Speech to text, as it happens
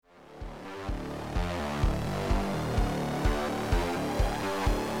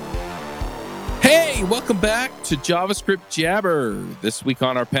Hey, welcome back to JavaScript Jabber. This week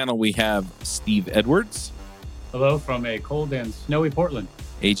on our panel, we have Steve Edwards. Hello from a cold and snowy Portland.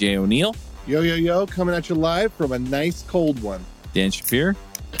 AJ O'Neill. Yo, coming at you live from a nice cold one. Dan Shafir.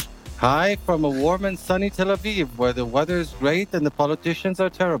 Hi from a warm and sunny Tel Aviv, where the weather is great and the politicians are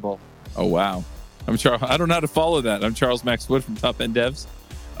terrible. Oh, wow. I'm Charles. I don't know how to follow that. I'm Charles Max Wood from Top End Devs.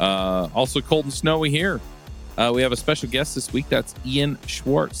 Also cold and snowy here. We have a special guest this week. That's Ian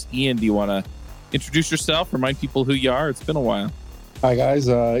Schwartz. Ian, do you want to introduce yourself? Remind people who you are. It's been a while. Hi, guys.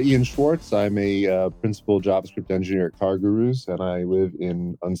 Ian Schwartz. I'm a principal JavaScript engineer at Car Gurus, and I live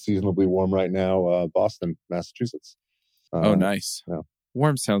in unseasonably warm right now, Boston, Massachusetts. Oh, nice. Yeah.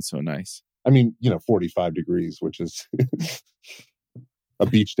 Warm sounds so nice. I mean, 45 degrees, which is a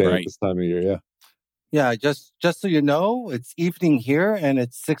beach day at this time of year, yeah. Yeah, just so you know, it's evening here and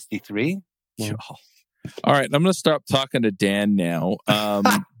it's 63. Yeah. All right, I'm going to stop talking to Dan now.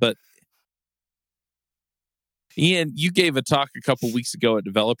 But Ian, you gave a talk a couple weeks ago at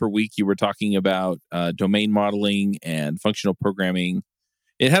Developer Week. You were talking about domain modeling and functional programming.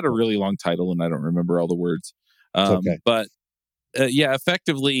 It had a really long title, and I don't remember all the words. Okay. But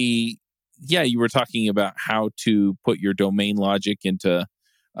effectively, you were talking about how to put your domain logic into,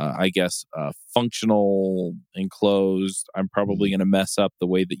 functional enclosed. I'm probably going to mess up the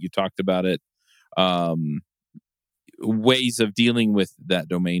way that you talked about it. Ways of dealing with that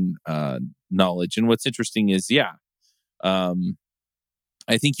domain knowledge. And what's interesting is, I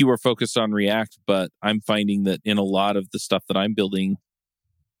think you were focused on React, but I'm finding that in a lot of the stuff that I'm building,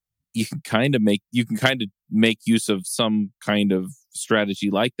 you can kind of make use of some kind of strategy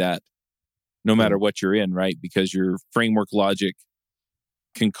like that, no matter what you're in, right? Because your framework logic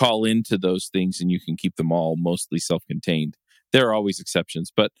can call into those things, and you can keep them all mostly self-contained. There are always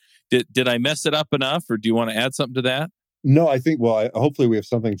exceptions, but did I mess it up enough, or do you want to add something to that? No, I think, hopefully we have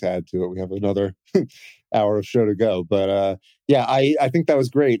something to add to it. We have another hour of show to go. But I think that was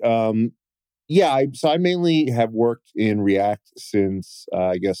great. So I mainly have worked in React since,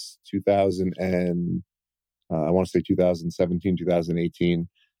 2000 and I want to say 2017, 2018.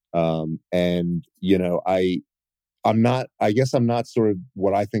 I'm not sort of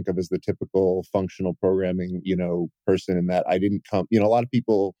what I think of as the typical functional programming, person, in that I didn't come, a lot of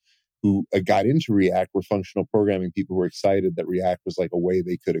people who got into React were functional programming people who were excited that React was like a way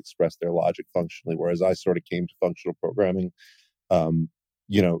they could express their logic functionally. Whereas I sort of came to functional programming, through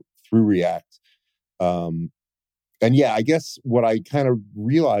React. I guess what I kind of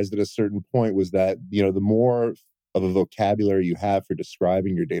realized at a certain point was that, the more of a vocabulary you have for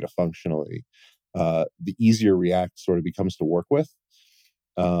describing your data functionally, the easier React sort of becomes to work with.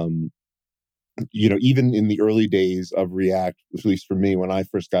 Even in the early days of React, at least for me, when I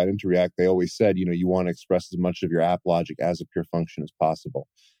first got into React, they always said, you want to express as much of your app logic as a pure function as possible.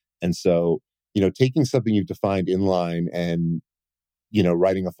 And so, taking something you've defined inline and,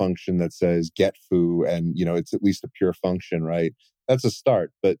 writing a function that says get foo and, it's at least a pure function, right? That's a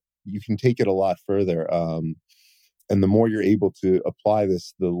start, but you can take it a lot further. And the more you're able to apply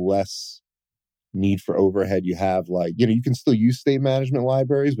this, the less need for overhead you have. Like, you can still use state management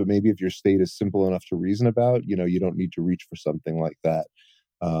libraries, but maybe if your state is simple enough to reason about, you don't need to reach for something like that.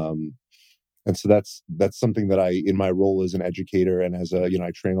 And so that's something that in my role as an educator and as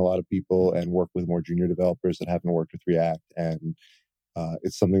I train a lot of people and work with more junior developers that haven't worked with React. And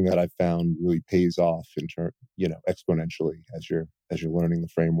it's something that I've found really pays off in turn, exponentially as you're learning the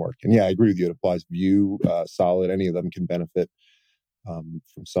framework. And I agree with you. It applies Vue, Solid, any of them can benefit from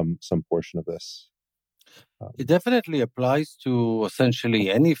some portion of this. It definitely applies to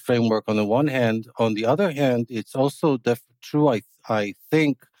essentially any framework on the one hand. On the other hand, it's also true, I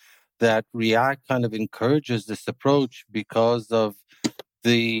think, that React kind of encourages this approach because of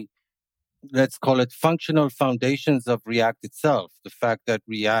the, let's call it, functional foundations of React itself. The fact that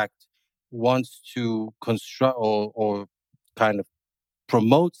React wants to construct or kind of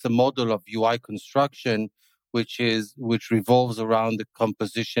promotes the model of UI construction, which revolves around the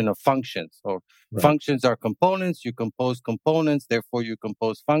composition of functions. Or Right. Functions are components, you compose components, therefore you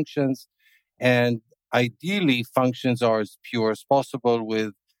compose functions. And ideally, functions are as pure as possible,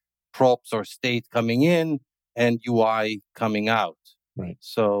 with props or state coming in and UI coming out. Right.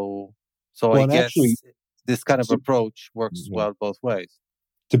 So Well, I and guess actually, this kind of approach works well both ways.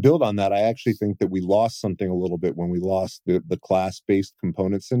 To build on that, I actually think that we lost something a little bit when we lost the class-based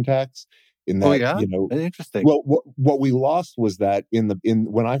component syntax. In that, Interesting. Well, what we lost was that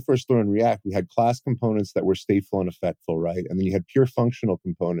when I first learned React, we had class components that were stateful and effectful, right? And then you had pure functional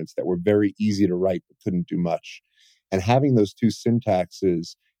components that were very easy to write but couldn't do much. And having those two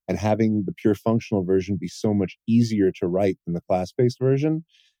syntaxes and having the pure functional version be so much easier to write than the class-based version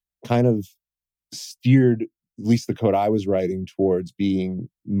kind of steered at least the code I was writing towards being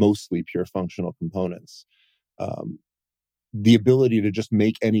mostly pure functional components. The ability to just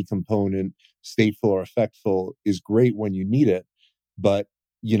make any component stateful or effectful is great when you need it, but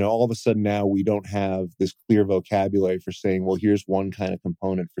all of a sudden now we don't have this clear vocabulary for saying, well, here's one kind of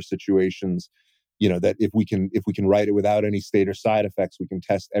component for situations, that if we can write it without any state or side effects, we can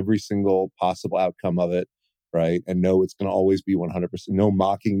test every single possible outcome of it, right? And know it's going to always be 100%. No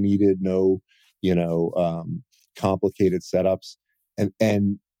mocking needed, no, complicated setups,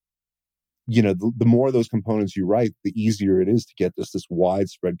 and the more of those components you write, the easier it is to get this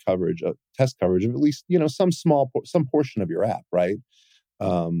widespread coverage of test coverage of at least some portion of your app, right?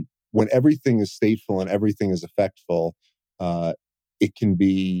 When everything is stateful and everything is effectful, it can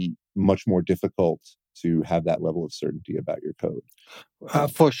be much more difficult to have that level of certainty about your code.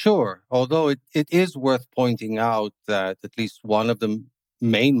 For sure. Although it is worth pointing out that at least one of the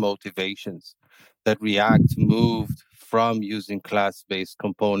main motivations that React moved from using class-based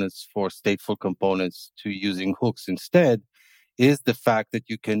components for stateful components to using hooks instead is the fact that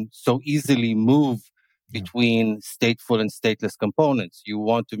you can so easily move between stateful and stateless components. You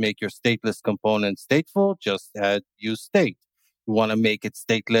want to make your stateless component stateful, just use state. You want to make it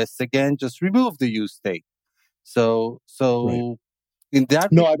stateless again, just remove the use state. So Right. in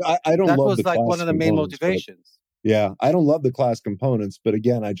that, no, I don't that love was the like class one of the main components, motivations. Yeah, I don't love the class components, but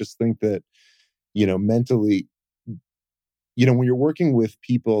again, I just think that, mentally, when you're working with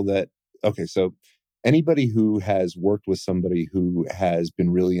people so anybody who has worked with somebody who has been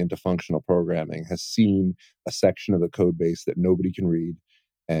really into functional programming has seen a section of the code base that nobody can read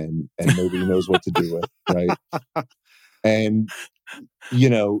and nobody knows what to do with, right? And, you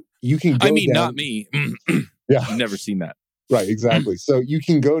can go down... not me. Yeah. I've never seen that. Right, exactly. So you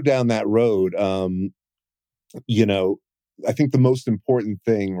can go down that road. I think the most important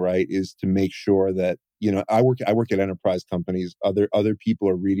thing, right, is to make sure that, I work at enterprise companies. Other people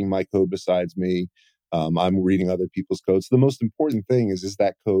are reading my code besides me. I'm reading other people's code. So the most important thing is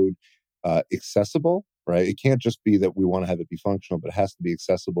that code accessible, right? It can't just be that we want to have it be functional, but it has to be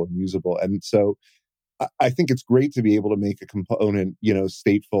accessible and usable. And so I think it's great to be able to make a component,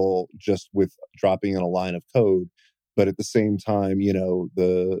 stateful just with dropping in a line of code. But at the same time,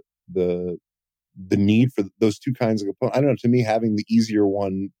 the need for those two kinds of components, I don't know, to me, having the easier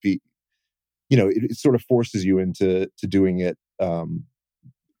one be, it sort of forces you into doing it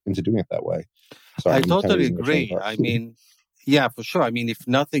that way. Sorry, I totally agree. I mean, yeah, for sure. I mean, if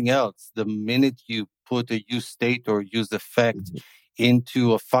nothing else, the minute you put a use state or use effect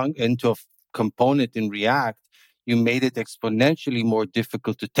into a component in React, you made it exponentially more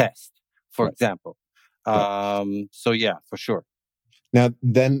difficult to test, for example. So yeah, for sure. Now,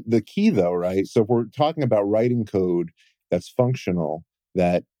 then the key though, right? So if we're talking about writing code that's functional,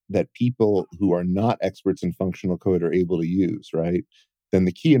 that people who are not experts in functional code are able to use, right? Then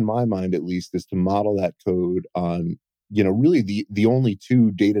the key in my mind, at least, is to model that code on, really the only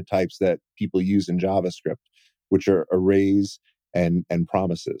two data types that people use in JavaScript, which are arrays and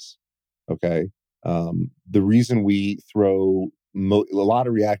promises. Okay. The reason we throw a lot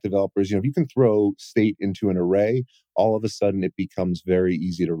of React developers, if you can throw state into an array, all of a sudden it becomes very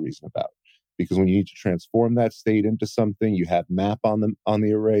easy to reason about. Because when you need to transform that state into something, you have map on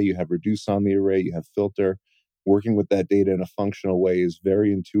the array, you have reduce on the array, you have filter. Working with that data in a functional way is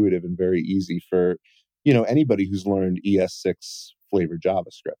very intuitive and very easy for, anybody who's learned ES6 flavored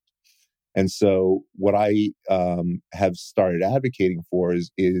JavaScript. And so what I have started advocating for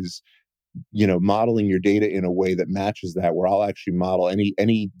is modeling your data in a way that matches that, where I'll actually model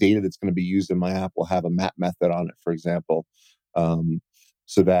any data that's going to be used in my app will have a map method on it, for example.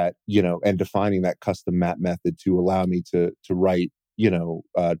 So that, and defining that custom map method to allow me to write,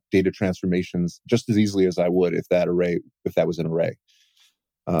 data transformations just as easily as I would if that was an array.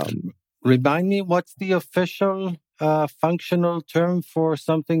 Remind me, what's the official functional term for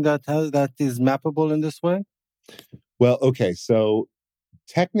something that is mappable in this way? Well, okay, so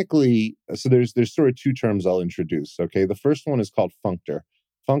technically, there's sort of two terms I'll introduce. Okay, the first one is called functor.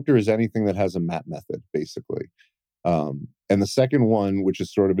 Functor is anything that has a map method, basically. And the second one, which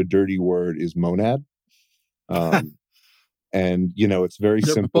is sort of a dirty word, is monad. And it's very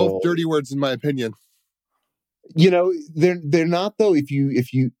They're simple. both dirty words, in my opinion. They're not though.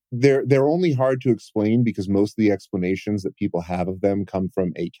 They're only hard to explain because most of the explanations that people have of them come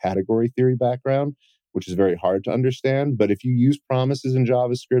from a category theory background, which is very hard to understand. But if you use promises in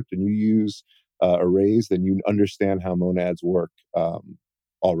JavaScript and you use arrays, then you understand how monads work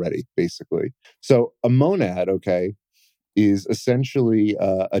already, basically. So a monad, okay, is essentially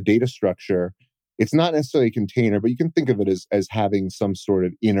a data structure. It's not necessarily a container, but you can think of it as having some sort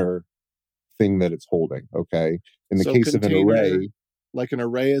of inner thing that it's holding. Okay. In the So case of an array, like an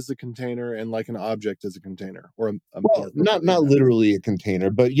array is a container and like an object is a container, or well, not literally a container,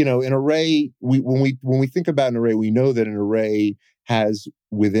 but an array. When we think about an array, we know that an array has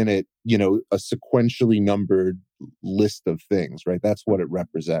within it, a sequentially numbered list of things, right? That's what it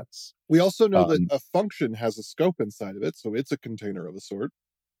represents. We also know that a function has a scope inside of it, so it's a container of a sort.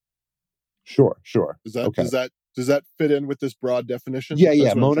 Sure. Does that fit in with this broad definition?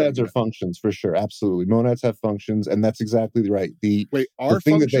 Yeah. Monads are functions for sure. Absolutely. Monads have functions, and that's exactly right. Are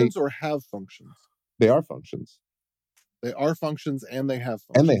functions or have functions? They are functions. They are functions and they have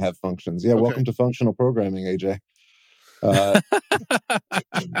functions. And they have functions. Yeah. Okay. Welcome to functional programming, AJ. I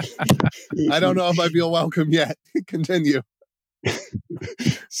don't know if I feel welcome yet. Continue.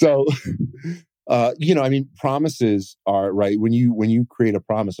 So, promises are right. When you create a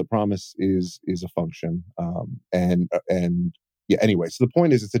promise is a function. Anyway, so the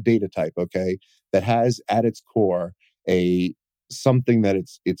point is it's a data type, okay, that has at its core something that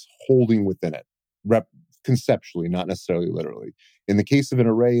it's holding within it, conceptually, not necessarily literally. In the case of an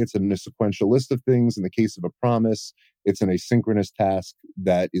array, it's in a sequential list of things. In the case of a promise, it's an asynchronous task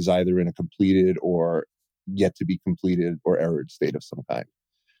that is either in a completed or yet to be completed or errored state of some kind.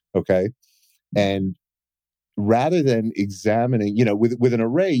 Okay. And rather than examining, with an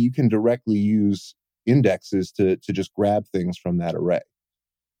array, you can directly use indexes to just grab things from that array.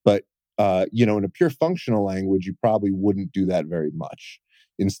 But, in a pure functional language, you probably wouldn't do that very much.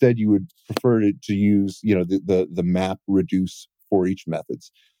 Instead, you would prefer to use, the map reduce for each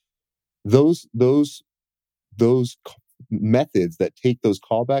methods. Those methods that take those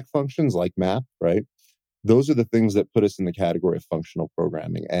callback functions like map, right? Those are the things that put us in the category of functional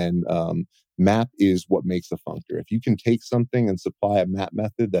programming. And map is what makes a functor. If you can take something and supply a map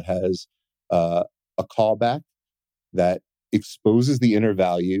method that has a callback that exposes the inner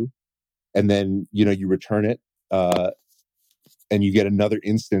value, and then, you return it, and you get another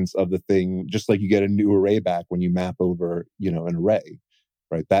instance of the thing, just like you get a new array back when you map over, an array,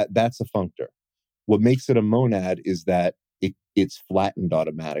 right? That's a functor. What makes it a monad is that it's flattened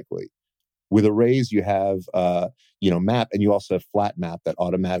automatically. With arrays, you have, map, and you also have flat map that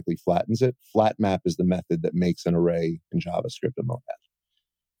automatically flattens it. Flat map is the method that makes an array in JavaScript a monad.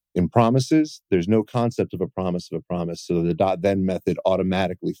 In promises, there's no concept of a promise, so the .then method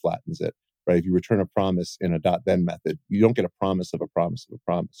automatically flattens it. Right? If you return a promise in a .then method, you don't get a promise of a promise of a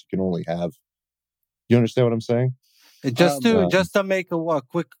promise. You can only have. You understand what I'm saying? Just to make a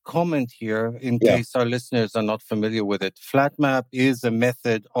quick comment here, in case our listeners are not familiar with it, flat map is a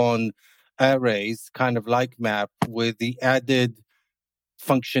method on arrays, kind of like map, with the added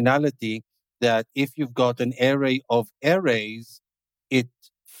functionality that if you've got an array of arrays, it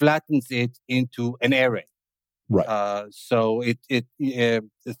flattens it into an array. Right. So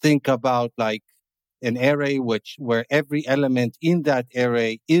think about like an array where every element in that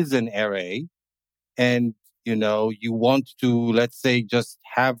array is an array, and you want to, let's say, just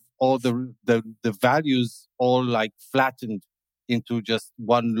have all the values all like flattened into just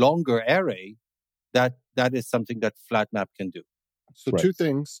one longer array. That is something that flat map can do. So Two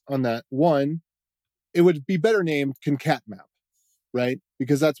things on that. One, it would be better named concat map, right?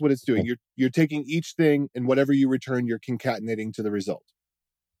 Because that's what it's doing. You're taking each thing and whatever you return, you're concatenating to the result.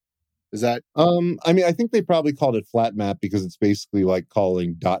 Is that? I think they probably called it flat map because it's basically like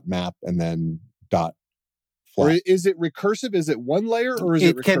calling .map and then .flat. Or is it recursive? Is it one layer or is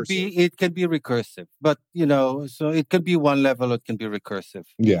it recursive? It can be recursive, but so it can be one level. It can be recursive.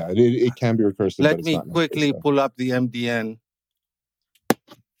 Yeah, it can be recursive. Let me quickly pull up the MDN.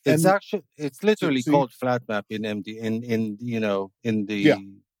 It's literally called flat map in MD in the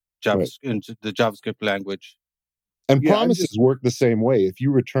JavaScript language. And promises work the same way. If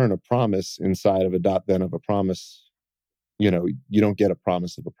you return a promise inside of a .then of a promise, you don't get a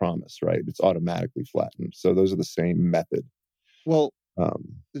promise of a promise, right? It's automatically flattened. So those are the same method. Well,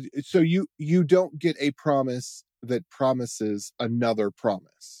 so you don't get a promise that promises another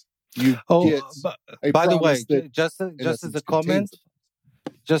promise. You get by the way, just as a comment.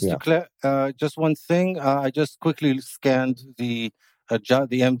 Just just one thing. I just quickly scanned the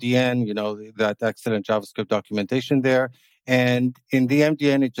MDN, that excellent JavaScript documentation there, and in the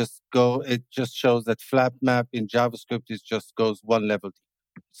MDN it just shows that flat map in JavaScript goes one level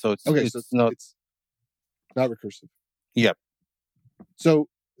deep. So it's not recursive. Yep. So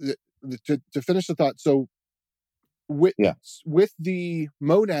to finish the thought, so with the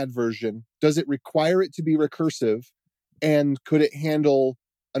monad version, does it require it to be recursive, and could it handle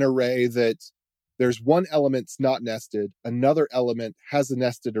an array that there's one element's not nested, another element has a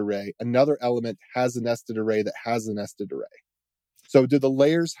nested array, another element has a nested array that has a nested array? So do the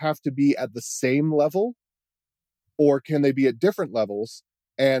layers have to be at the same level, or can they be at different levels?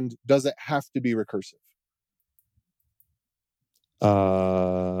 And does it have to be recursive?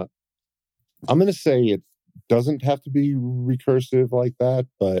 I'm going to say it doesn't have to be recursive like that,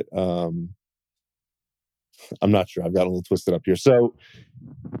 but I'm not sure. I've got a little twisted up here. So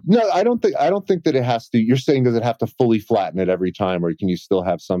no, I don't think that it has to. You're saying, does it have to fully flatten it every time, or can you still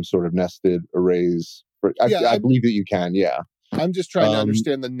have some sort of nested arrays? I believe that you can. Yeah. I'm just trying to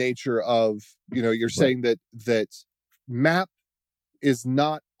understand the nature of, you're saying that map is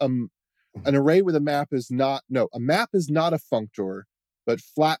not an array with a map is not, no, a map is not a functor, but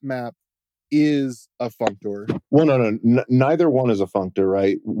flat map is a functor. Well, no, neither one is a functor,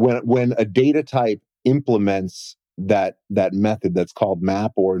 right? When a data type implements that method that's called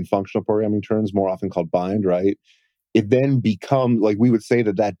map, or in functional programming terms, more often called bind, right? It then becomes, like, we would say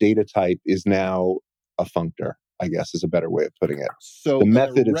that data type is now a functor, I guess is a better way of putting it. So the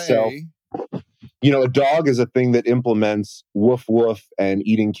method itself, a dog is a thing that implements woof woof and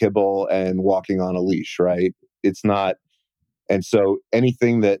eating kibble and walking on a leash, right? It's not. And so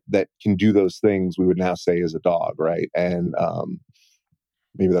anything that can do those things, we would now say is a dog, right? And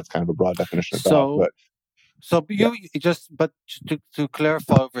maybe that's kind of a broad definition of dog. But but to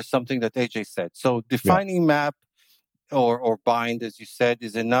clarify over something that AJ said. So defining map or bind, as you said,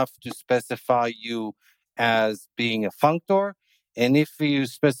 is enough to specify you as being a functor. And if you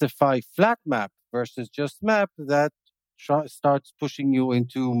specify flat map versus just map, that starts pushing you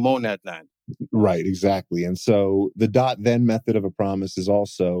into monad land. Right, exactly. And so the dot then method of a promise is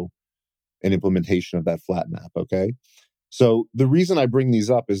also an implementation of that flat map, okay? So the reason I bring these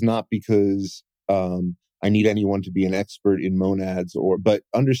up is not because I need anyone to be an expert in monads, but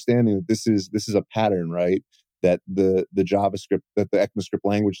understanding that this is a pattern, right? That the JavaScript, that the ECMAScript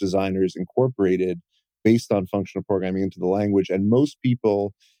language designers incorporated based on functional programming into the language. And most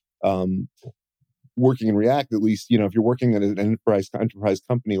people working in React, at least, if you're working at an enterprise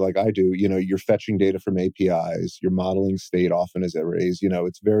company like I do, you're fetching data from APIs, you're modeling state often as arrays.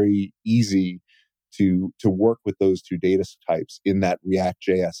 It's very easy to work with those two data types in that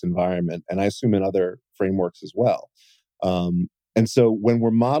React.js environment, and I assume in other frameworks as well. And so when we're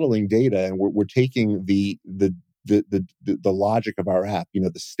modeling data and we're taking the logic of our app,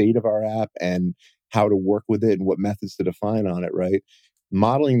 the state of our app and how to work with it and what methods to define on it, right?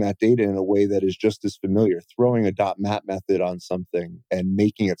 Modeling that data in a way that is just as familiar, throwing a .map method on something and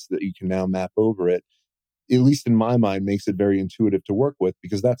making it so that you can now map over it, at least in my mind, makes it very intuitive to work with,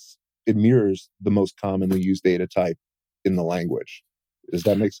 because it mirrors the most commonly used data type in the language. Does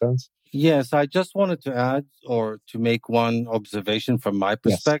that make sense? Yes, I just wanted to add or to make one observation from my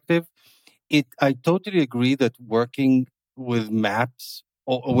perspective. Yes. I totally agree that working with maps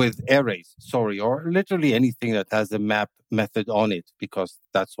or with arrays, or literally anything that has a map method on it, because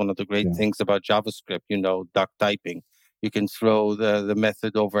that's one of the great things about JavaScript, duck typing. You can throw the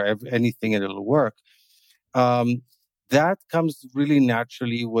method over anything and it'll work. That comes really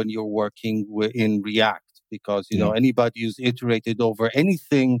naturally when you're working in React, because, anybody who's iterated over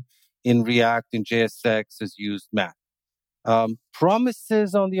anything in React and JSX has used map.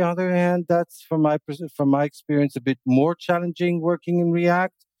 Promises, on the other hand, that's from my experience a bit more challenging working in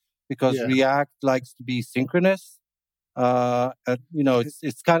React, because React likes to be synchronous.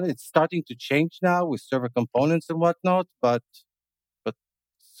 It's starting to change now with server components and whatnot, but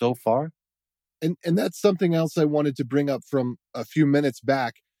so far. And that's something else I wanted to bring up from a few minutes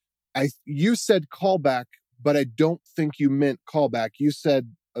back. You said callback, but I don't think you meant callback. You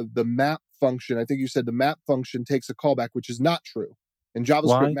said the map function. I think you said the map function takes a callback, which is not true. And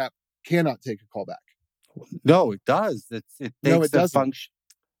JavaScript map cannot take a callback. No, it does. It takes a function.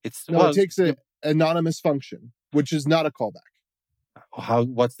 It takes an anonymous function, which is not a callback.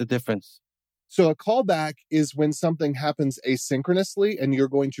 What's the difference? So a callback is when something happens asynchronously and you're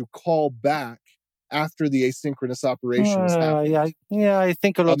going to call back after the asynchronous operation has happened. I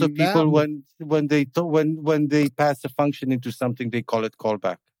think a lot of people when they pass a function into something, they call it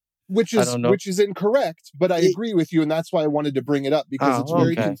callback. Which is incorrect, but I agree with you, and that's why I wanted to bring it up, because it's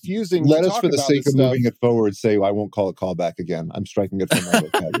very confusing. Let us, for the sake of moving it forward, say I won't call it callback again. I'm striking it from my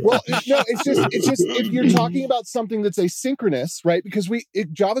vocabulary. Well, no, it's just if you're talking about something that's asynchronous, right? Because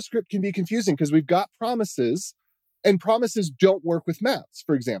JavaScript can be confusing because we've got promises, and promises don't work with maps,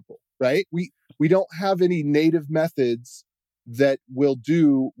 for example, right? We don't have any native methods that will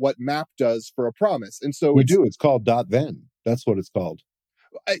do what map does for a promise, and so we do. It's called .then. That's what it's called.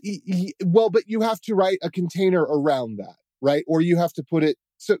 Well, but you have to write a container around that, right? Or you have to put it.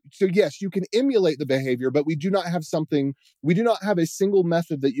 So yes, you can emulate the behavior, but we do not have a single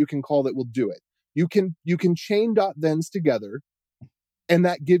method that you can call that will do it. You can chain .thens together, and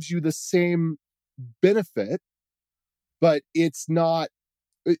that gives you the same benefit, but it's not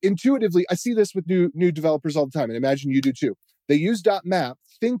intuitively. I see this with new developers all the time, and imagine you do too. They use .map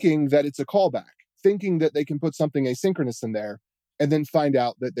thinking that it's a callback, thinking that they can put something asynchronous in there, and then find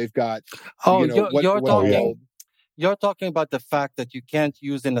out that they've got you're talking about the fact that you can't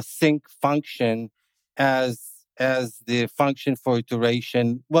use an async function as the function for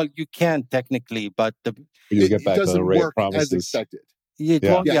iteration. Well, you can technically, but you'll get back it doesn't an array work of promises as expected.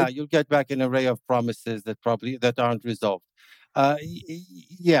 You'll get back an array of promises that aren't resolved. And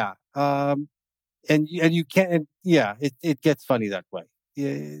you can't. It gets funny that way.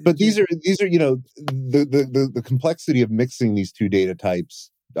 But these are the complexity of mixing these two data types.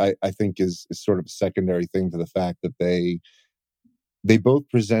 I think is sort of a secondary thing to the fact that they both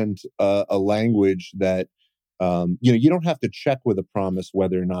present a language that you don't have to check with a promise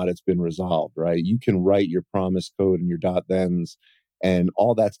whether or not it's been resolved, right? You can write your promise code and your .thens, and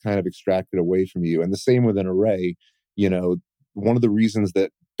all that's kind of extracted away from you. And the same with an array. One of the reasons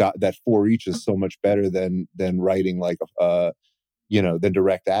that for each is so much better than writing like than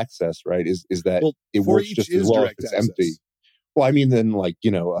direct access, right? Is that it works just as well if it's empty. Well, I mean, then a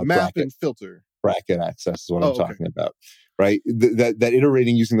map bracket, and filter. Bracket access is what I'm talking about, right? That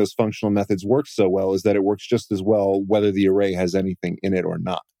iterating using those functional methods works so well is that it works just as well whether the array has anything in it or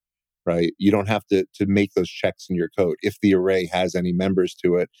not, right? You don't have to make those checks in your code. If the array has any members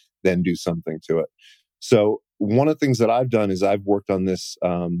to it, then do something to it. So one of the things that I've done is I've worked on this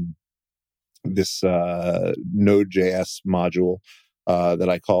Node.js module that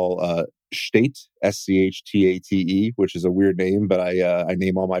I call State, SCHTATE, which is a weird name, but I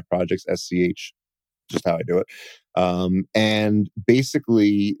name all my projects SCH, just how I do it. And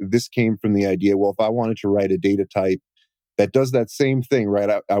basically, this came from the idea, well, if I wanted to write a data type that does that same thing,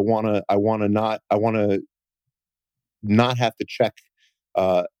 right? I want to not have to check.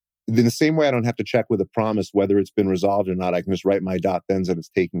 In the same way, I don't have to check with a promise whether it's been resolved or not. I can just write my .thens and it's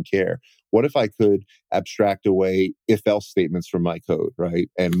taken care. What if I could abstract away if-else statements from my code, right?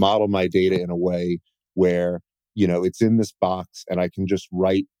 And model my data in a way where, it's in this box and I can just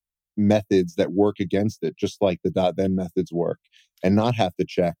write methods that work against it, just like the .then methods work, and not have to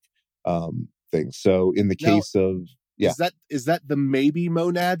check things. So in the case of... Yeah. Is that the maybe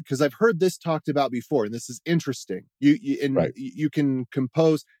monad? Because I've heard this talked about before, and this is interesting. You can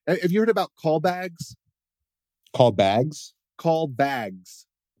compose. Have you heard about call bags? Call bags? Call bags.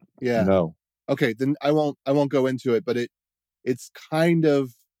 Yeah. No. Okay, then I won't go into it, but it's kind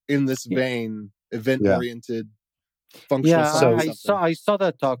of in this vein, event oriented functional. Yeah, I saw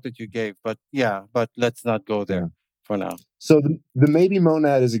that talk that you gave, but let's not go there for now. So the maybe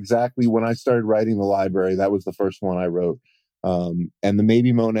monad is exactly when I started writing the library. That was the first one I wrote. And the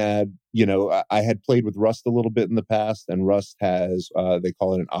maybe monad, I had played with Rust a little bit in the past, and Rust has, they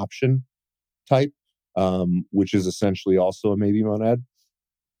call it an option type, which is essentially also a maybe monad.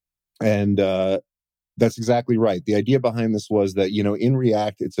 And that's exactly right. The idea behind this was that, in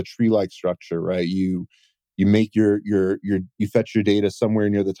React, it's a tree-like structure, right? You make you fetch your data somewhere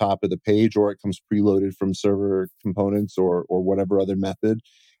near the top of the page, or it comes preloaded from server components or whatever other method,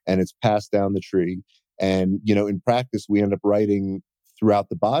 and it's passed down the tree. And, in practice, we end up writing throughout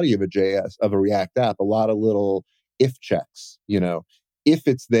the body of a React app, a lot of little if checks, if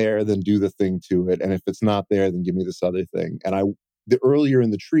it's there, then do the thing to it. And if it's not there, then give me this other thing. And the earlier in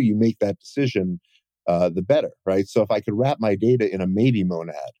the tree you make that decision, the better, right? So if I could wrap my data in a maybe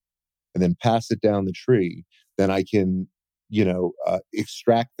monad and then pass it down the tree, then I can,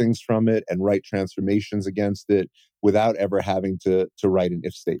 extract things from it and write transformations against it without ever having to write an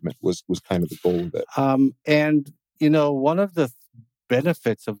if statement was kind of the goal of it. And, one of the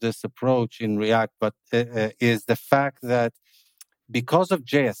benefits of this approach in React is the fact that because of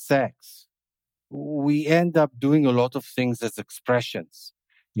JSX, we end up doing a lot of things as expressions.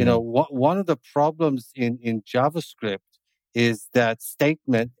 One of the problems in JavaScript is that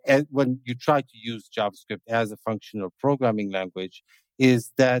statement, and when you try to use JavaScript as a functional programming language,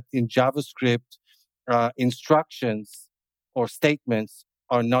 is that in JavaScript, instructions or statements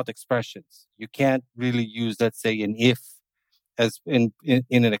are not expressions. You can't really use, let's say, an if as in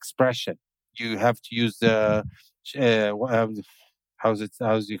an expression. You have to use how's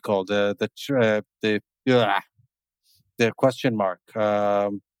it called, the question mark.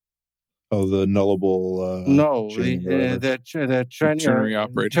 The nullable. The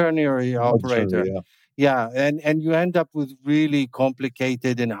ternary operator. And you end up with really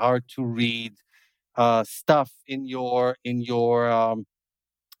complicated and hard to read stuff in your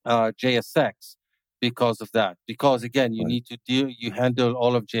JSX because of that. Because again, you need to handle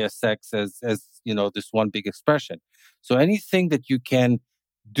all of JSX as this one big expression. So anything that you can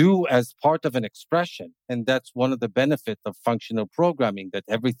do as part of an expression, and that's one of the benefits of functional programming, that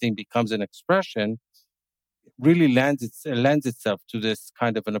everything becomes an expression, really lends itself to this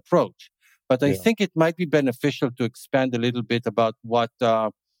kind of an approach. But I think it might be beneficial to expand a little bit about what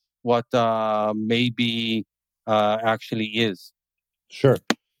maybe actually is. Sure.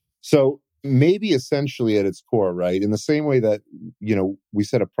 So maybe essentially at its core, right? In the same way that, we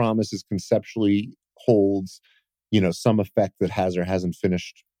said a promise is conceptually holds, some effect that has or hasn't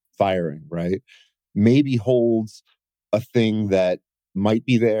finished firing, right? Maybe holds a thing that might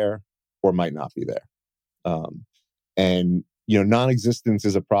be there or might not be there. And non-existence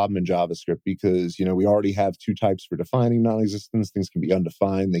is a problem in JavaScript because, we already have two types for defining non-existence. Things can be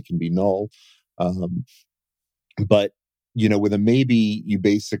undefined, they can be null. But with a maybe, you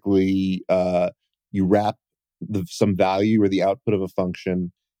basically you wrap some value or the output of a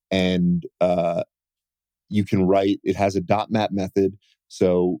function, and you can write. It has a .map method,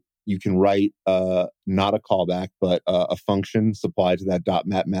 so you can write not a callback, but a function supplied to that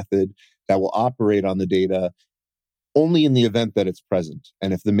 .map method that will operate on the data only in the event that it's present.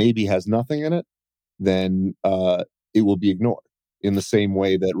 And if the maybe has nothing in it, then it will be ignored. In the same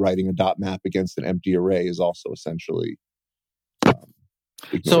way that writing a .map against an empty array is also essentially ignored.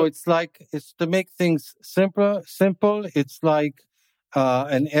 So it's to make things simple. It's like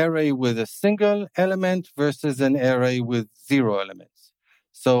an array with a single element versus an array with 0 elements.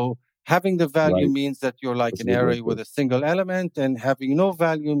 So having the value means that you're like an array with a single element, and having no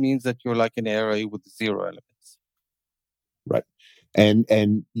value means that you're like an array with 0 elements. Right. And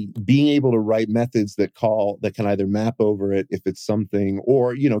being able to write methods that can either map over it if it's something,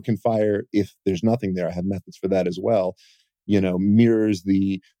 or can fire if there's nothing there. I have methods for that as well. Mirrors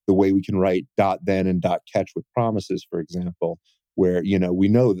the way we can write .then and .catch with promises, for example, where we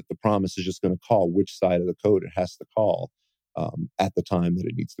know that the promise is just going to call which side of the code it has to call at the time that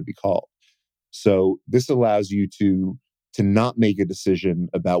it needs to be called. So this allows you to not make a decision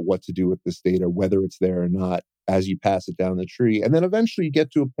about what to do with this data, whether it's there or not, as you pass it down the tree. And then eventually you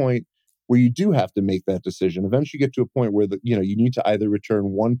get to a point where you do have to make that decision. Eventually you get to a point where you need to either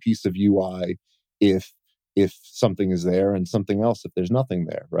return one piece of UI if something is there, and something else if there's nothing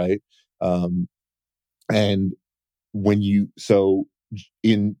there, right? And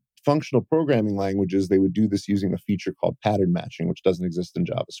in functional programming languages, they would do this using a feature called pattern matching, which doesn't exist in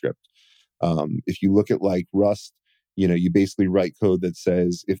JavaScript. If you look at like Rust, you basically write code that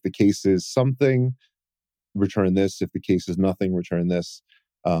says, if the case is something, return this. If the case is nothing, return this.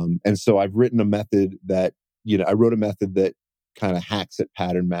 And so I've written a method that, I wrote a method that kind of hacks at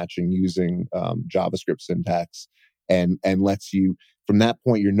pattern matching using JavaScript syntax, and lets you, from that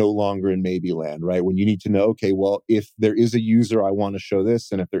point, you're no longer in maybe land, right? When you need to know, okay, well, if there is a user, I want to show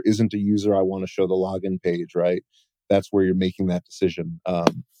this. And if there isn't a user, I want to show the login page, right? That's where you're making that decision.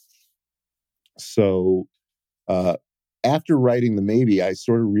 So after writing the maybe, I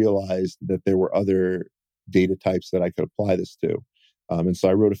sort of realized that there were other data types that I could apply this to. And so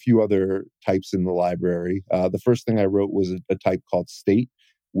I wrote a few other types in the library. The first thing I wrote was a type called state,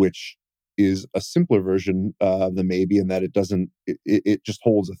 which is a simpler version of the maybe, in that it just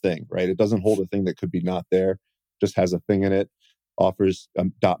holds a thing, right? It doesn't hold a thing that could be not there, just has a thing in it, offers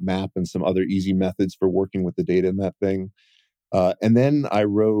 .map and some other easy methods for working with the data in that thing. And then I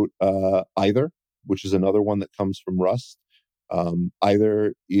wrote either, which is another one that comes from Rust.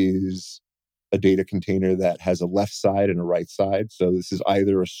 Either is a data container that has a left side and a right side. So this is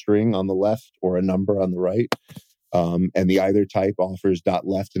either a string on the left or a number on the right. And the either type offers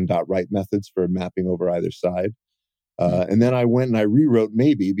 .left and .right methods for mapping over either side. And then I went and I rewrote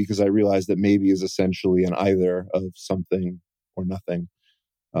maybe, because I realized that maybe is essentially an either of something or nothing.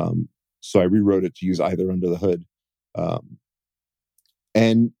 So I rewrote it to use either under the hood.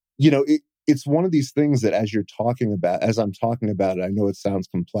 And, it's one of these things that as I'm talking about it, I know it sounds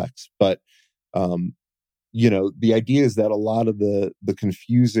complex, but, the idea is that a lot of the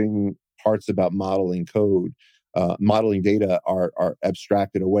confusing parts about modeling code, modeling data are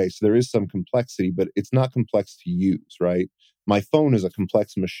abstracted away. So there is some complexity, but it's not complex to use, right? My phone is a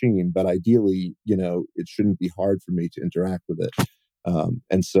complex machine, but ideally, it shouldn't be hard for me to interact with it.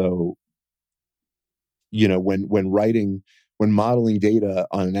 And so, when modeling data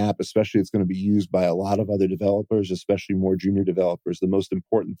on an app, especially, it's going to be used by a lot of other developers, especially more junior developers. The most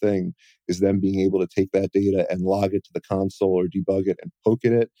important thing is them being able to take that data and log it to the console or debug it and poke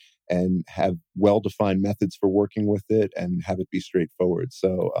at it, and have well-defined methods for working with it, and have it be straightforward.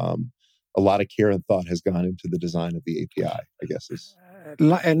 So a lot of care and thought has gone into the design of the API, I guess.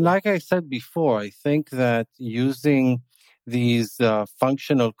 And like I said before, I think that using these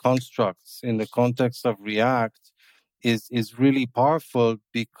functional constructs in the context of React is really powerful,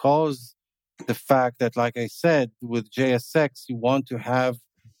 because the fact that, like I said, with JSX, you want to have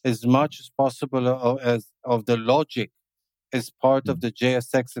as much as possible of the logic as part of the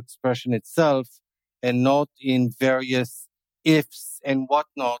JSX expression itself, and not in various ifs and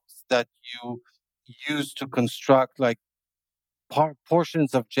whatnots that you use to construct like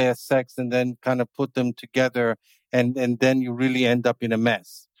portions of JSX and then kind of put them together, and then you really end up in a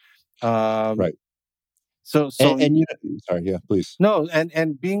mess. Right. So and sorry, yeah, please. No,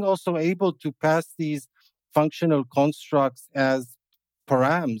 and being also able to pass these functional constructs as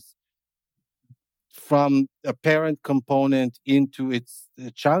params from a parent component into its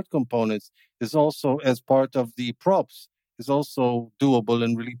child components is also, as part of the props, is also doable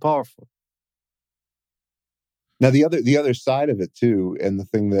and really powerful. Now the other side of it too, and the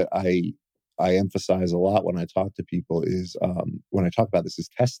thing that I emphasize a lot when I talk to people is when I talk about this is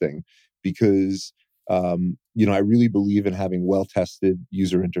testing, because I really believe in having well-tested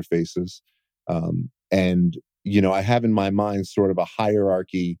user interfaces, and I have in my mind sort of a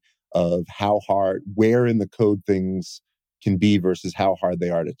hierarchy of where in the code things can be versus how hard they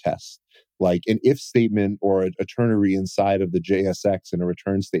are to test. Like an if statement or a ternary inside of the JSX and a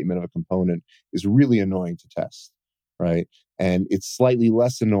return statement of a component is really annoying to test, right? And it's slightly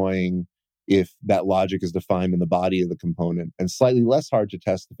less annoying if that logic is defined in the body of the component, and slightly less hard to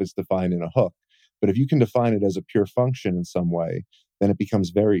test if it's defined in a hook. But if you can define it as a pure function in some way, then it becomes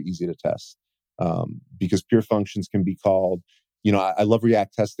very easy to test, because pure functions can be called, I love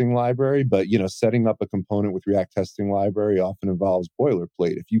React testing library, but, setting up a component with React testing library often involves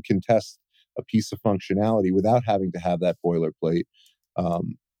boilerplate. If you can test a piece of functionality without having to have that boilerplate,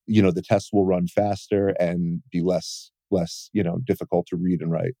 the tests will run faster and be less difficult to read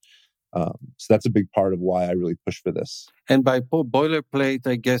and write. So that's a big part of why I really push for this. And by boilerplate,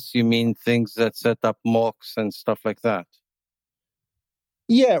 I guess you mean things that set up mocks and stuff like that.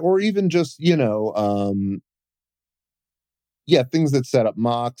 Yeah, or even just, things that set up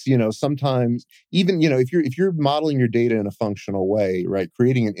mocks, sometimes even, if you're modeling your data in a functional way, right,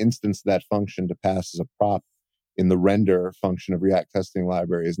 creating an instance of that function to pass as a prop in the render function of React testing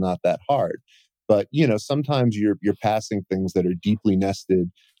library is not that hard. But, sometimes you're passing things that are deeply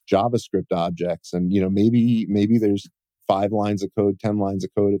nested JavaScript objects, and, maybe there's 5 lines of code, 10 lines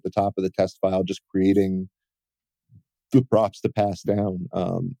of code at the top of the test file, just creating the props to pass down.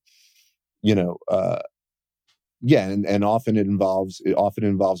 And often it involves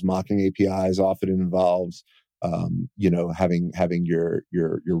mocking APIs. Often it involves having your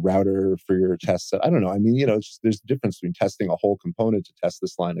router for your test set. I don't know. I mean, there's a difference between testing a whole component to test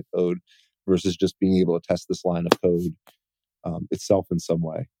this line of code versus just being able to test this line of code itself in some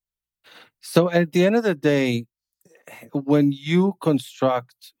way. So at the end of the day, when you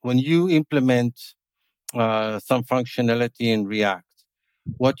implement some functionality in React,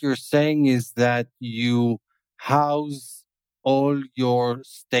 what you're saying is that you house all your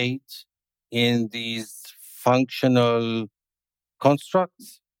state in these functional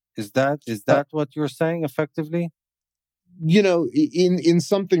constructs. Is that what you're saying effectively? In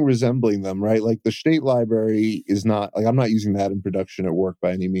something resembling them, right? Like the state library is not, like, I'm not using that in production at work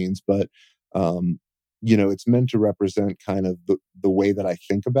by any means, but it's meant to represent kind of the way that I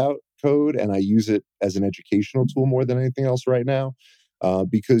think about code, and I use it as an educational tool more than anything else right now,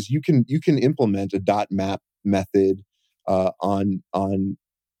 because you can implement a .map method on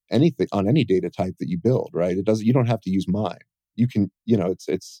anything, on any data type that you build, right? You don't have to use mine. You can,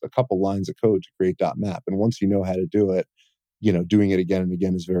 it's a couple lines of code to create .map, and once you know how to do it, doing it again and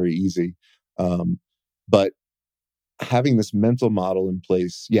again is very easy. But having this mental model in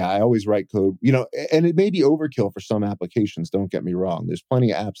place, I always write code, and it may be overkill for some applications, don't get me wrong. There's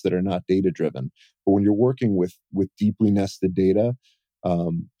plenty of apps that are not data driven, but when you're working with deeply nested data,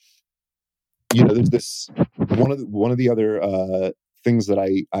 there's this, one of the other things that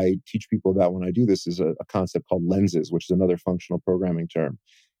I teach people about when I do this is a concept called lenses, which is another functional programming term.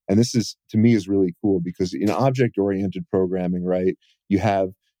 And this is, to me, is really cool, because in object-oriented programming, right, you have,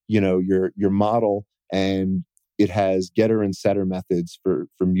 your model, and it has getter and setter methods for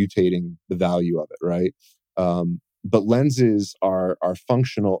mutating the value of it, right? But lenses are a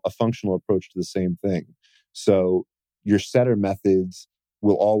functional approach to the same thing. So your setter methods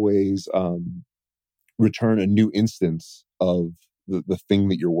will always return a new instance of the thing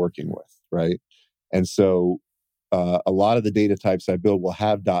that you're working with, right? And so a lot of the data types I build will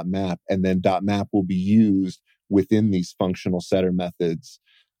have .map, and then .map will be used within these functional setter methods,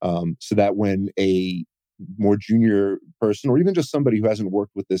 so that when a more junior person, or even just somebody who hasn't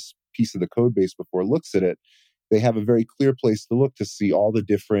worked with this piece of the code base before, looks at it, they have a very clear place to look to see all the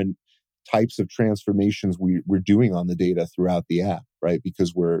different types of transformations we're doing on the data throughout the app, right?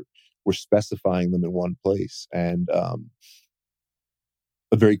 Because we're specifying them in one place, and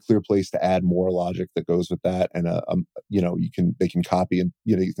a very clear place to add more logic that goes with that. And they can copy, and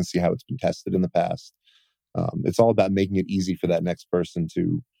you can see how it's been tested in the past. It's all about making it easy for that next person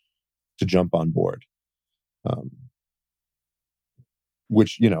to jump on board.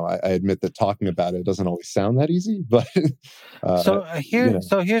 Which, I admit that talking about it doesn't always sound that easy, but So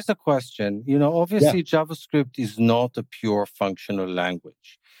here's the question. Obviously, JavaScript is not a pure functional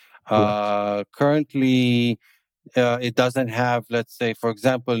language. Currently, it doesn't have, let's say, for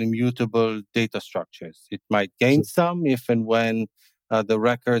example, immutable data structures. It might gain some if and when the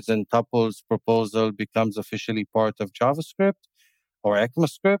records and tuples proposal becomes officially part of JavaScript or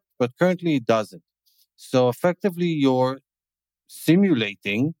ECMAScript, but currently it doesn't. So effectively, you're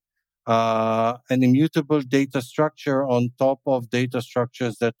simulating an immutable data structure on top of data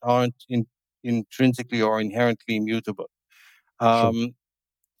structures that aren't intrinsically or inherently immutable.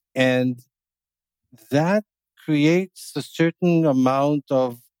 And that creates a certain amount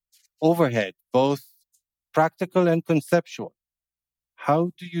of overhead, both practical and conceptual.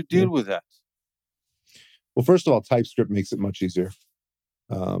 How do you deal with that? Well, first of all, TypeScript makes it much easier,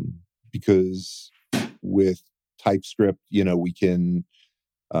 because with TypeScript, we can,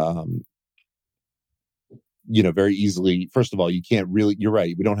 very easily. First of all, you can't really. You're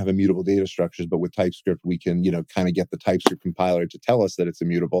right. We don't have immutable data structures, but with TypeScript, we can, kind of get the TypeScript compiler to tell us that it's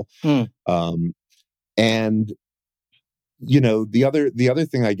immutable. And the other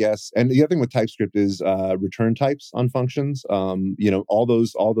thing, I guess, and the other thing with TypeScript is return types on functions. All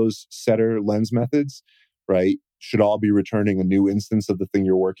those setter lens methods, right, should all be returning a new instance of the thing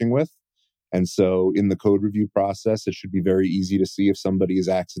you're working with. And so in the code review process, it should be very easy to see if somebody is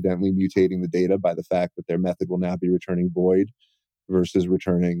accidentally mutating the data by the fact that their method will now be returning void versus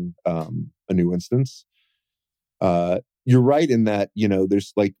returning a new instance. You're right in that,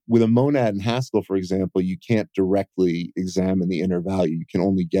 there's like with a monad in Haskell, for example, you can't directly examine the inner value. You can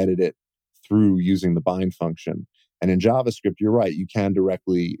only get at it through using the bind function. And in JavaScript, you're right, you can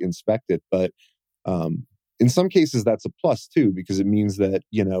directly inspect it. But in some cases, that's a plus too, because it means that,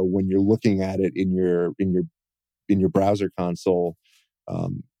 when you're looking at it in your browser console,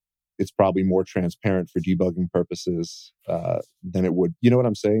 it's probably more transparent for debugging purposes than it would. You know what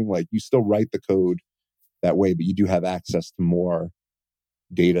I'm saying? Like, you still write the code that way, but you do have access to more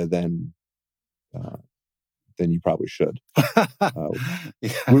data than you probably should.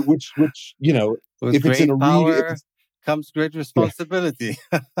 Which with if it's in a power comes great responsibility.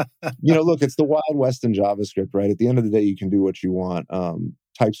 Look, it's the Wild West in JavaScript, right? At the end of the day, you can do what you want.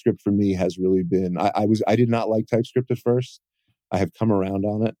 TypeScript for me has really been. I did not like TypeScript at first. I have come around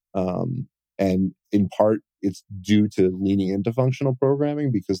on it, and in part, it's due to leaning into functional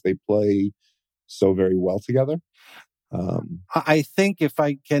programming because they play so very well together. I think if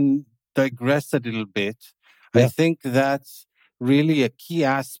I can digress a little bit, I think that's really a key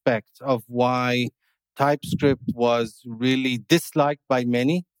aspect of why TypeScript was really disliked by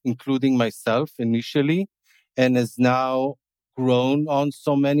many, including myself initially, and has now grown on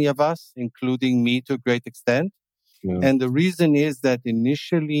so many of us, including me to a great extent. And the reason is that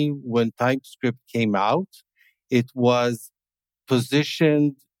initially when TypeScript came out, it was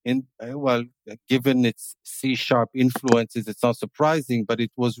positioned given its C# influences, it's not surprising, but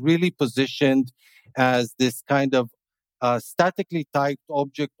it was really positioned as this kind of statically typed,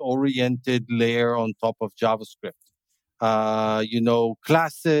 object-oriented layer on top of JavaScript.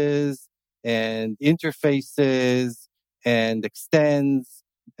 Classes and interfaces and extends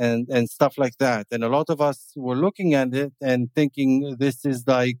and stuff like that. And a lot of us were looking at it and thinking this is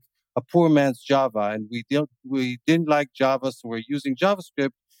like a poor man's Java, and we didn't like Java, so we're using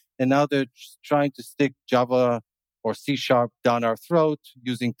JavaScript, and now they're trying to stick Java or C# down our throat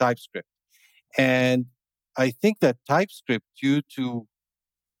using TypeScript. And I think that TypeScript, due to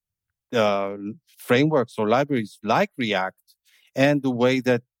frameworks or libraries like React and the way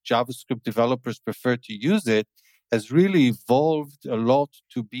that JavaScript developers prefer to use it, has really evolved a lot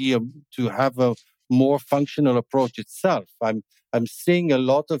to have a more functional approach itself. I'm seeing a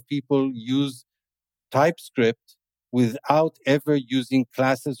lot of people use TypeScript without ever using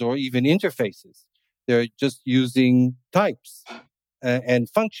classes or even interfaces. They're just using types and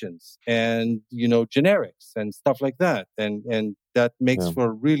functions and, generics and stuff like that. And that makes for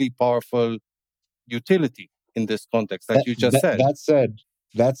a really powerful utility in this context, like you just said.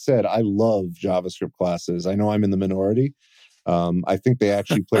 That said, I love JavaScript classes. I know I'm in the minority. I think they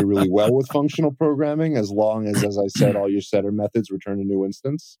actually play really well with functional programming, as long as I said, all your setter methods return a new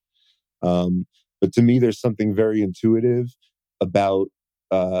instance. But to me, there's something very intuitive about,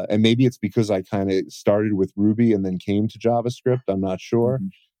 and maybe it's because I kind of started with Ruby and then came to JavaScript. I'm not sure.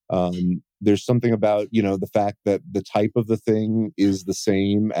 There's something about, the fact that the type of the thing is the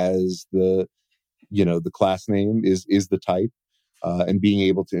same as the class name is the type, and being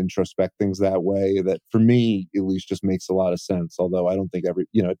able to introspect things that way, that for me at least just makes a lot of sense. Although I don't think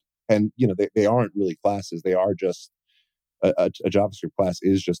they aren't really classes. They are just a JavaScript class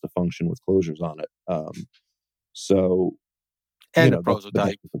is just a function with closures on it. So And a that's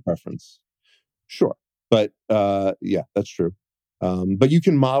prototype. the preference. Sure. But yeah, that's true. But you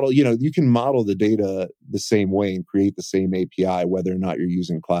can model the data the same way and create the same API, whether or not you're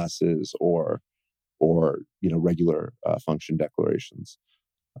using classes or regular function declarations.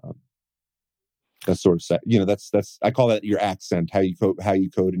 That's sort of that's I call that your accent. How you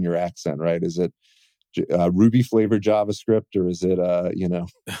code in your accent, right? Is it Ruby flavored JavaScript, or is it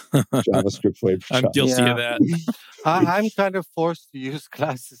JavaScript flavored? I'm guilty of that. I'm kind of forced to use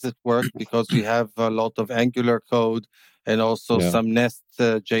classes at work because we have a lot of Angular code and also some Nest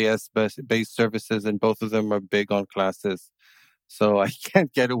JS based services, and both of them are big on classes. So I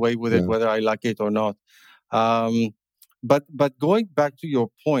can't get away with it whether I like it or not. But going back to your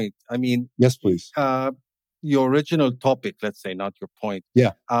point, I mean, yes, please. Your original topic, let's say, not your point.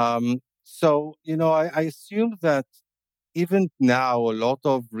 Yeah. So I assume that even now, a lot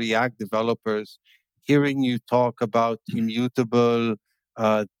of React developers, hearing you talk about immutable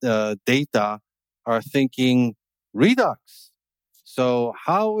data, are thinking Redux. So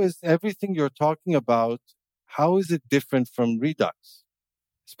how is everything you're talking about, how is it different from Redux?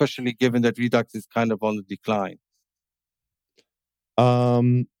 Especially given that Redux is kind of on the decline.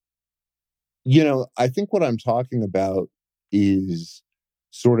 I think what I'm talking about is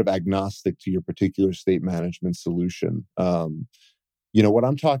sort of agnostic to your particular state management solution. What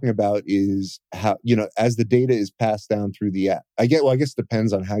I'm talking about is how, as the data is passed down through the app. I guess it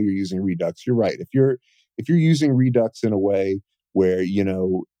depends on how you're using Redux. You're right. If you're using Redux in a way where,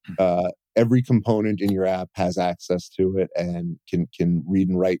 every component in your app has access to it and can read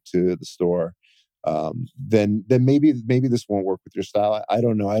and write to the store, then maybe this won't work with your style. I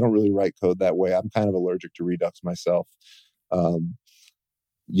don't know. I don't really write code that way. I'm kind of allergic to Redux myself. I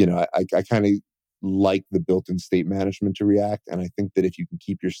kind of like the built-in state management to React, and I think that if you can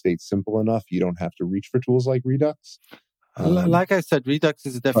keep your state simple enough, you don't have to reach for tools like Redux. Like I said, Redux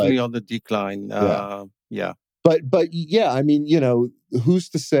is definitely on the decline. Yeah. But yeah, I mean, who's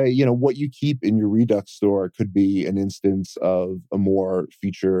to say, what you keep in your Redux store could be an instance of a more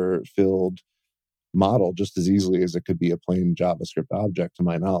feature-filled model just as easily as it could be a plain JavaScript object, to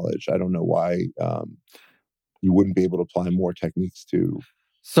my knowledge. I don't know why you wouldn't be able to apply more techniques to.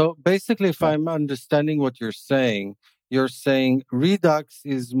 So basically, if I'm understanding what you're saying Redux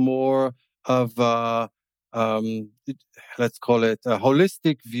is more of let's call it a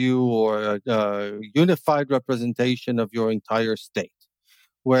holistic view or a unified representation of your entire state.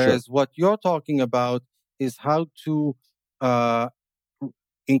 Whereas what you're talking about is how to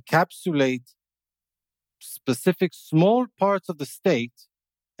encapsulate specific small parts of the state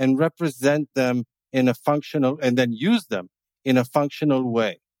and represent them in a functional, and then use them in a functional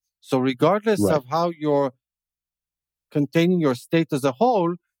way. So regardless of how you're containing your state as a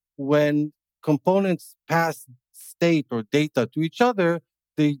whole, when components pass state or data to each other,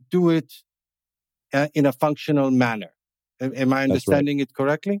 they do it in a functional manner. Am I understanding it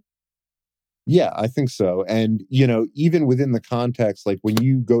correctly? Yeah, I think so. And, even within the context, like when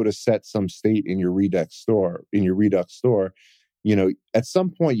you go to set some state in your Redux store, at some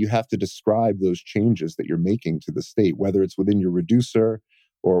point you have to describe those changes that you're making to the state, whether it's within your reducer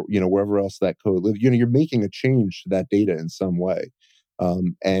or, wherever else that code lives. You're making a change to that data in some way.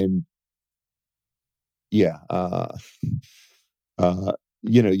 And yeah,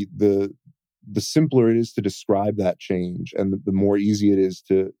 the simpler it is to describe that change, and the more easy it is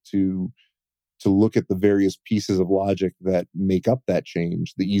to look at the various pieces of logic that make up that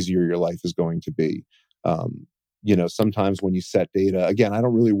change, the easier your life is going to be. Sometimes when you set data, again, I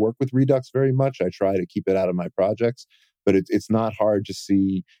don't really work with Redux very much. I try to keep it out of my projects, but it's not hard to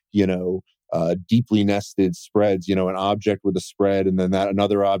see, deeply nested spreads, an object with a spread, and then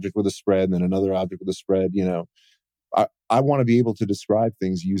another object with a spread, and then another object with a spread. I want to be able to describe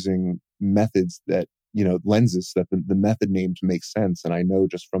things using methods that, lenses that the method names make sense. And I know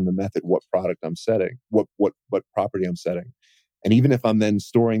just from the method what product I'm setting, what property I'm setting. And even if I'm then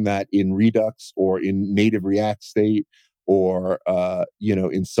storing that in Redux or in native React state or,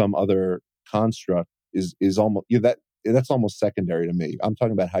 in some other construct is almost, that's almost secondary to me. I'm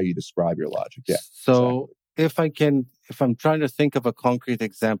talking about how you describe your logic. Yeah. So if I'm trying to think of a concrete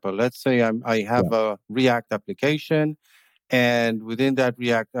example, let's say I have a React application, and within that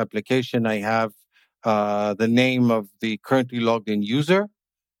React application, I have the name of the currently logged in user,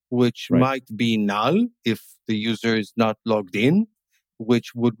 which might be null if the user is not logged in,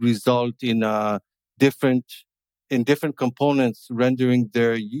 which would result in different components rendering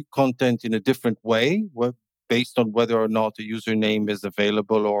their content in a different way, based on whether or not a username is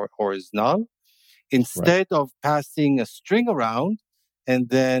available or is null. Instead of passing a string around and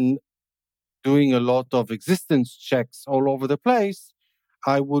then doing a lot of existence checks all over the place,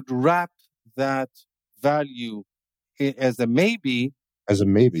 I would wrap that value as a maybe,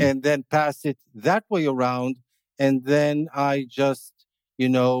 and then pass it that way around. And then I just,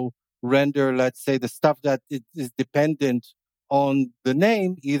 render, let's say, the stuff that is dependent on the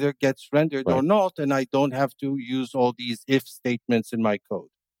name either gets rendered or not. And I don't have to use all these if statements in my code.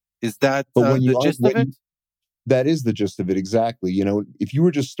 Is that the gist of it? That is the gist of it, exactly. If you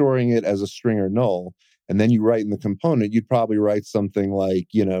were just storing it as a string or null, and then you write in the component, you'd probably write something like,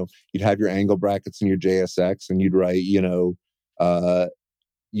 you'd have your angle brackets in your JSX, and you'd write, you'd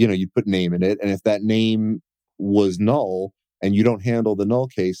put name in it. And if that name was null and you don't handle the null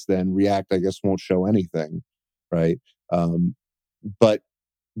case, then React, I guess, won't show anything, right? But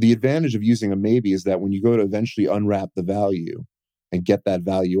the advantage of using a maybe is that when you go to eventually unwrap the value and get that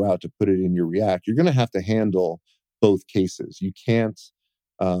value out to put it in your React, you're going to have to handle both cases. You can't,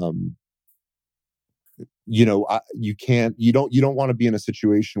 you don't want to be in a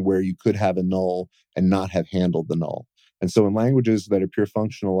situation where you could have a null and not have handled the null. And so in languages that are pure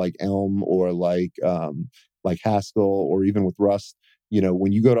functional, like Elm or like Haskell, or even with Rust,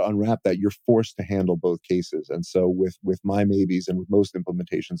 when you go to unwrap that, you're forced to handle both cases. And so with my maybes and with most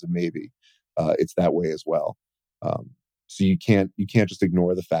implementations of maybe, it's that way as well. So you can't just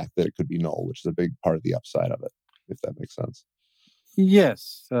ignore the fact that it could be null, which is a big part of the upside of it, if that makes sense.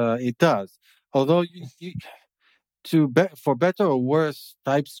 Yes, it does. Although for better or worse,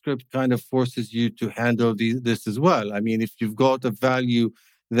 TypeScript kind of forces you to handle this as well. I mean, if you've got a value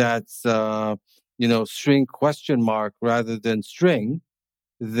that's string question mark rather than string,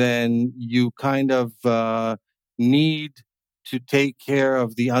 then you kind of need to take care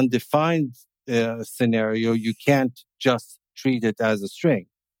of the undefined scenario. You can't just treat it as a string.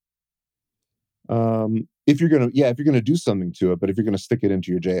 If you're gonna do something to it, but if you're gonna stick it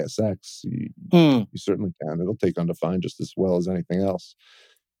into your JSX, you certainly can. It'll take undefined just as well as anything else.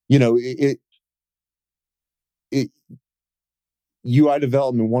 UI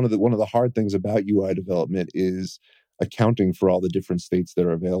development. One of the hard things about UI development is accounting for all the different states that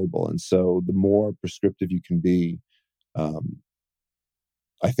are available, and so the more prescriptive you can be,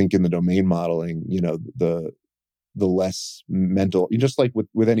 I think in the domain modeling, the less mental, just like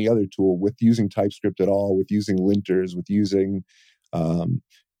with any other tool, with using TypeScript at all, with using linters, with using,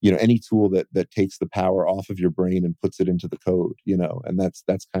 any tool that takes the power off of your brain and puts it into the code, and that's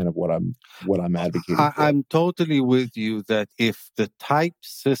kind of what I'm advocating for. I'm totally with you that if the type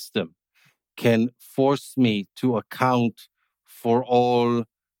system can force me to account for all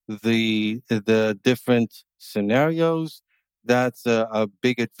the different scenarios, that's a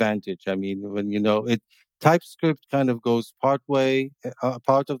big advantage. I mean, when TypeScript kind of goes part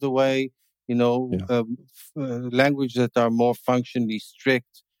of the way. Languages that are more functionally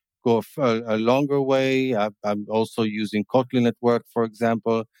strict go a longer way. I'm also using Kotlin at work, for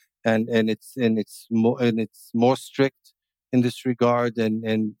example, and it's more strict in this regard,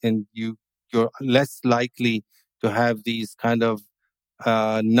 and you're less likely to have these kind of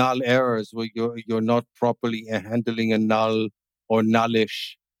null errors where you're not properly handling a null or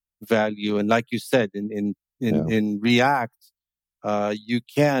nullish value. And like you said, in React, you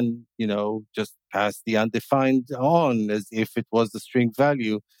can just pass the undefined on as if it was the string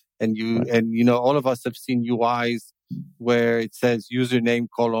value, and all of us have seen UIs where it says username :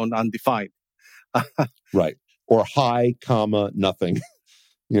 undefined. Right. Or hi, comma, nothing.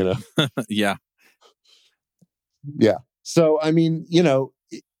 Yeah. Yeah. So, I mean,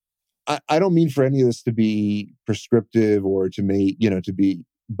 I don't mean for any of this to be prescriptive or to make,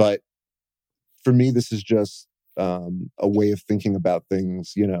 but for me, this is just a way of thinking about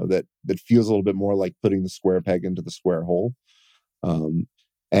things, that feels a little bit more like putting the square peg into the square hole.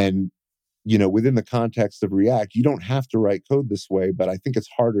 And, within the context of React, you don't have to write code this way, but I think it's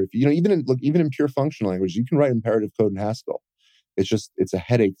harder if, even in pure functional language, you can write imperative code in Haskell. It's a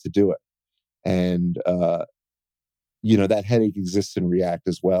headache to do it. And, that headache exists in React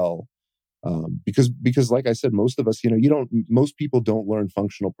as well. Because like I said, most of us, most people don't learn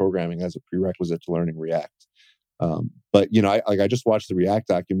functional programming as a prerequisite to learning React. But I just watched the React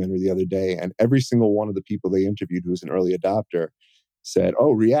documentary the other day, and every single one of the people they interviewed who was an early adopter said,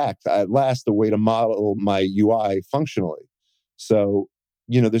 "Oh, React, at last, a way to model my UI functionally." So,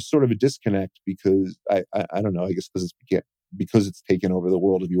 there's sort of a disconnect because I don't know, I guess because it's taken over the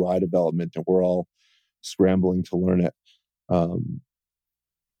world of UI development and we're all scrambling to learn it.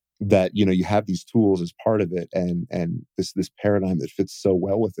 That you have these tools as part of it, and this paradigm that fits so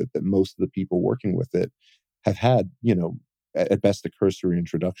well with it that most of the people working with it have had at best a cursory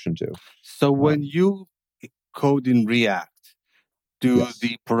introduction to. So when you code in React, do Yes.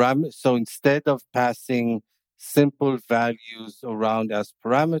 the parameters, so instead of passing simple values around as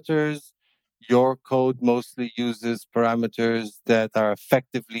parameters, your code mostly uses parameters that are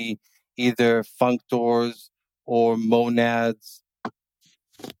effectively either functors or monads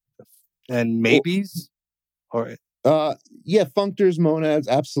and maybes? Or Yeah, functors, monads,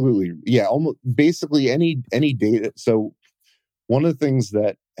 absolutely. Yeah, almost basically any data. So one of the things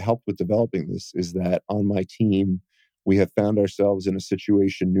that helped with developing this is that on my team, we have found ourselves in a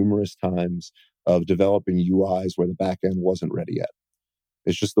situation numerous times of developing UIs where the back end wasn't ready yet.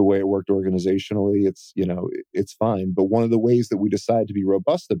 It's just the way it worked organizationally. It's fine. But one of the ways that we decide to be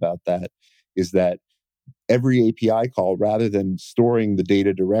robust about that is that every API call, rather than storing the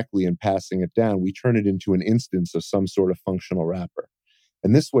data directly and passing it down, we turn it into an instance of some sort of functional wrapper.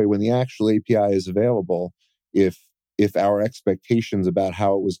 And this way, when the actual API is available, if our expectations about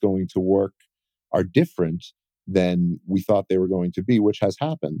how it was going to work are different than we thought they were going to be, which has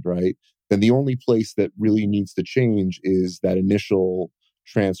happened, right? Then the only place that really needs to change is that initial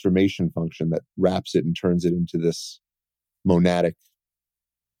transformation function that wraps it and turns it into this monadic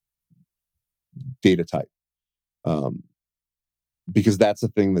data type. Because that's a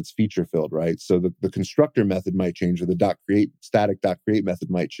thing that's feature filled, right? So the constructor method might change, or the static .create method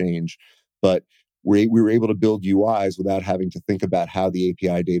might change, but we were able to build UIs without having to think about how the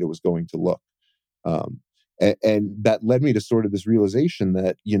API data was going to look. And that led me to sort of this realization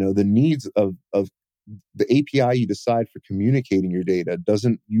that, the needs of the API you decide for communicating your data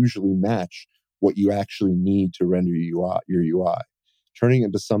doesn't usually match what you actually need to render your UI. Turning it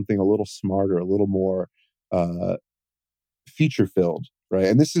into something a little smarter, a little more feature filled, right?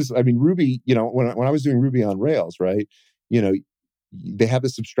 And this is, Ruby, when I was doing Ruby on Rails, right, they have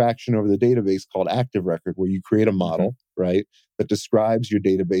this abstraction over the database called active record, where you create a model, right, that describes your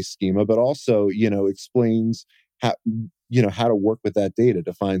database schema, but also, explains how to work with that data,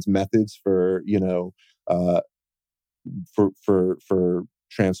 defines methods for, for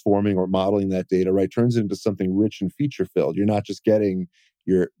transforming or modeling that data, right? Turns it into something rich and feature filled. You're not just getting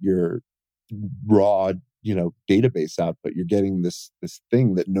your raw, database output. You're getting this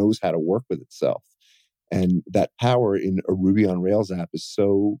thing that knows how to work with itself. And that power in a Ruby on Rails app is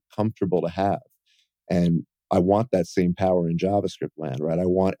so comfortable to have. And I want that same power in JavaScript land, right? I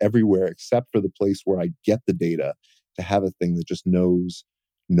want everywhere except for the place where I get the data to have a thing that just knows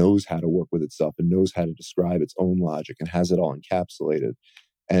how to work with itself and knows how to describe its own logic and has it all encapsulated.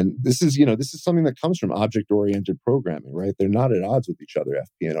 And this is something that comes from object-oriented programming, right? They're not at odds with each other,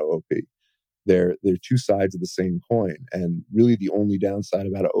 FP and OOP. They're two sides of the same coin. And really the only downside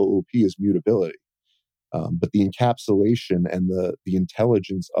about an OOP is mutability. But the encapsulation and the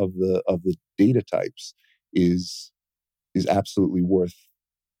intelligence of the data types is absolutely worth.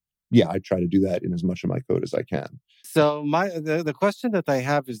 Yeah, I try to do that in as much of my code as I can. So the question that I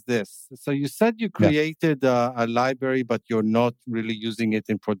have is this. So you said you created a library, but you're not really using it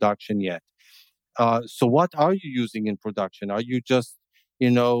in production yet. So what are you using in production? Are you just,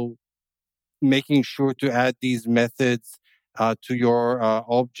 making sure to add these methods to your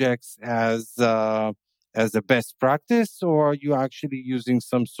objects as a best practice, or are you actually using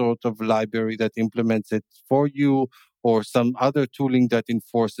some sort of library that implements it for you, or some other tooling that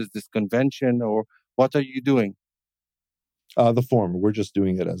enforces this convention, or what are you doing? The former. We're just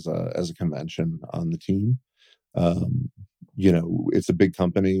doing it as a convention on the team. It's a big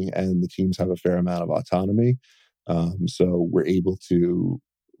company, and the teams have a fair amount of autonomy. So we're able to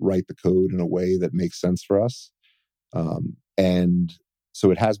write the code in a way that makes sense for us. And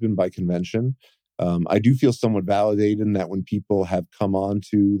so it has been by convention. I do feel somewhat validated in that when people have come on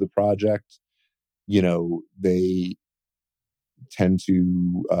to the project, they tend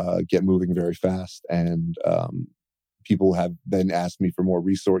to get moving very fast, and people have then asked me for more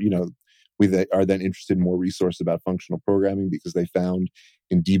resource. We are then interested in more resource about functional programming because they found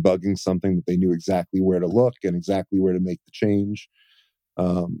in debugging something that they knew exactly where to look and exactly where to make the change.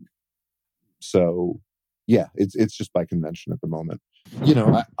 So yeah, it's just by convention at the moment.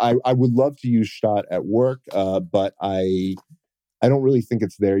 I would love to use Stott at work, but I I don't really think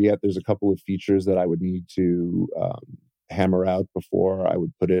it's there yet. There's a couple of features that I would need to hammer out before I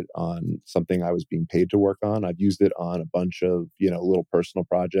would put it on something I was being paid to work on. I've used it on a bunch of, little personal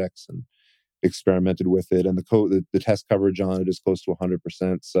projects and experimented with it. And the test coverage on it is close to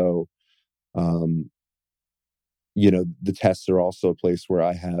 100%. So, the tests are also a place where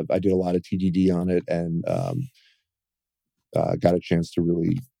I did a lot of TDD on it and got a chance to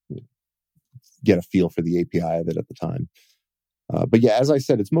really get a feel for the API of it at the time. But yeah, as I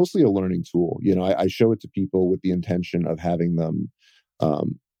said, it's mostly a learning tool. I show it to people with the intention of having them.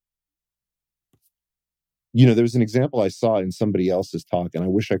 There's an example I saw in somebody else's talk, and I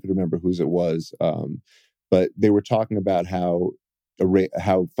wish I could remember whose it was. But they were talking about how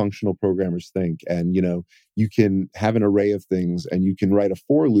functional programmers think, and you can have an array of things, and you can write a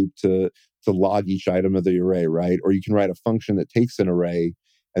for loop to log each item of the array, right? Or you can write a function that takes an array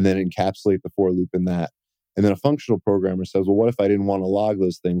and then encapsulate the for loop in that. And then a functional programmer says, well, what if I didn't want to log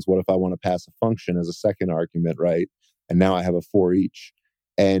those things? What if I want to pass a function as a second argument, right? And now I have a for each.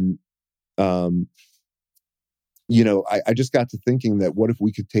 And, I just got to thinking that what if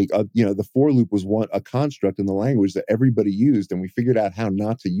we could take, the for loop was a construct in the language that everybody used, and we figured out how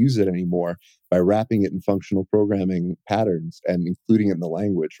not to use it anymore by wrapping it in functional programming patterns and including it in the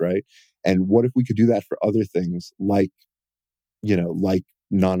language, right? And what if we could do that for other things like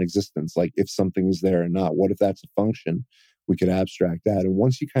non-existence, like if something is there or not? What if that's a function? We could abstract that. And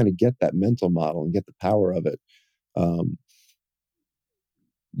once you kind of get that mental model and get the power of it,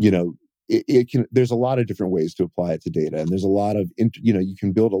 it can, there's a lot of different ways to apply it to data. And there's a lot of, you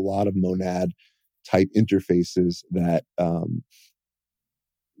can build a lot of monad type interfaces that, are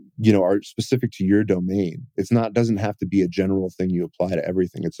specific to your domain. Doesn't have to be a general thing you apply to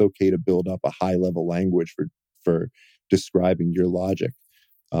everything. It's okay to build up a high level language for describing your logic.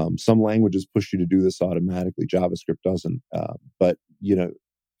 Some languages push you to do this automatically. JavaScript doesn't. But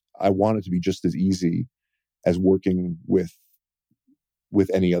I want it to be just as easy as working with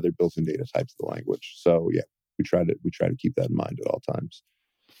any other built-in data types of the language. So yeah, we try to keep that in mind at all times.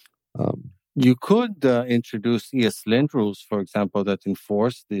 You could introduce ESLint rules, for example, that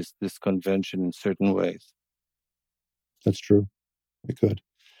enforce this convention in certain ways. That's true. I could.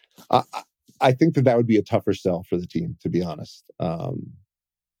 I think that would be a tougher sell for the team, to be honest.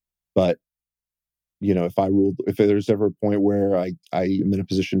 But if there's ever a point where I am in a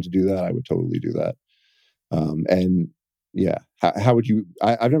position to do that, I would totally do that. And yeah, how would you?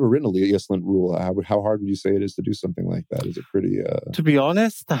 I've never written a ESLint rule. How hard would you say it is to do something like that? Is it pretty? To be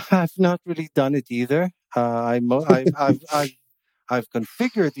honest, I've not really done it either. I've configured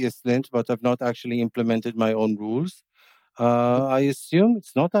ESLint, but I've not actually implemented my own rules. I assume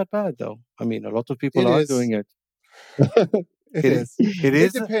it's not that bad, though. I mean, a lot of people are doing it. It is.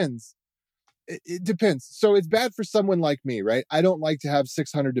 It depends. It depends. So it's bad for someone like me, right? I don't like to have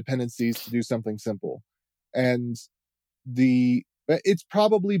 600 dependencies to do something simple. And it's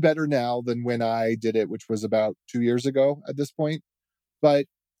probably better now than when I did it, which was about 2 years ago at this point. But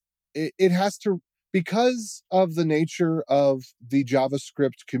it has to, because of the nature of the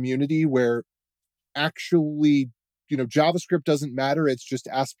JavaScript community, where actually, JavaScript doesn't matter. It's just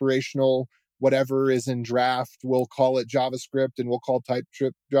aspirational. Whatever is in draft, we'll call it JavaScript, and we'll call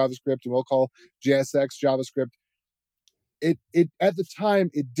TypeScript JavaScript, and we'll call JSX JavaScript. It at the time,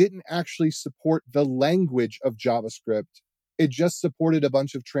 it didn't actually support the language of JavaScript. It just supported a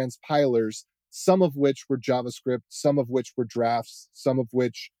bunch of transpilers, some of which were JavaScript, some of which were drafts, some of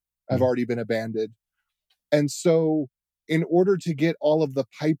which have already been abandoned. And so in order to get all of the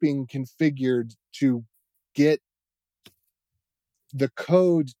piping configured to get the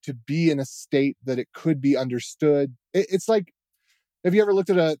code to be in a state that it could be understood, it's like, have you ever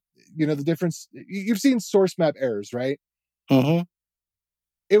looked at the difference? You've seen source map errors, right? Mm-hmm.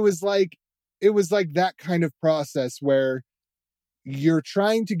 It was like that kind of process where you're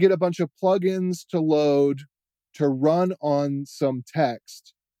trying to get a bunch of plugins to load to run on some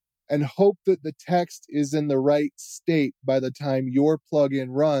text and hope that the text is in the right state by the time your plugin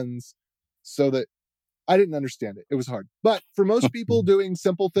runs, so that I didn't understand it. It was hard. But for most people, doing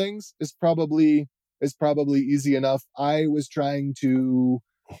simple things is probably easy enough. I was trying to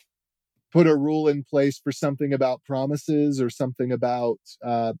put a rule in place for something about promises, or something about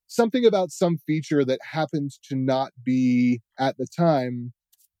some feature that happened to not be, at the time,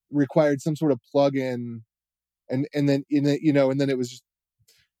 required some sort of plugin, and then it was just,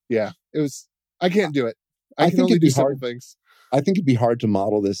 yeah, it was, I can't do it. I can only do simple things. I think it'd be hard to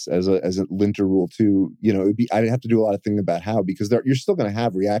model this as a linter rule too. I'd have to do a lot of thinking about how, because you're still going to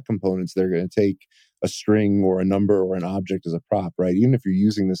have React components that are going to take a string or a number or an object as a prop, right? Even if you're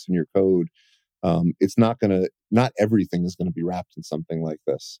using this in your code, It's not everything is going to be wrapped in something like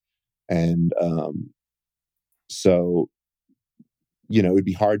this. And so, it'd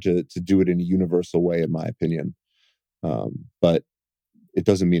be hard to do it in a universal way, in my opinion. But it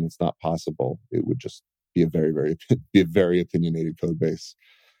doesn't mean it's not possible. It would just be a very opinionated code base.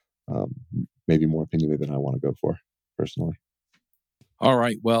 Maybe more opinionated than I want to go for personally. All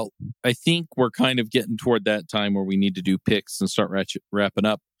right. Well, I think we're kind of getting toward that time where we need to do picks and start wrapping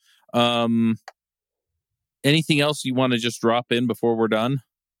up. Anything else you want to just drop in before we're done?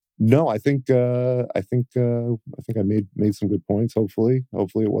 No, I think I made some good points. Hopefully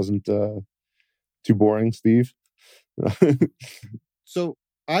it wasn't too boring, Steve. So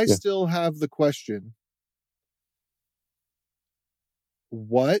I still have the question: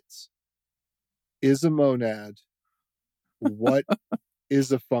 what is a monad? What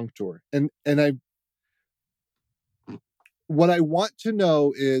is a functor? What I want to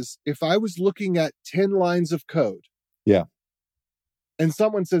know is, if I was looking at 10 lines of code, and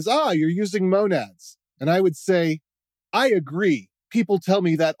someone says, you're using monads, and I would say, I agree. People tell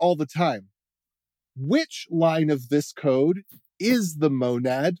me that all the time. Which line of this code is the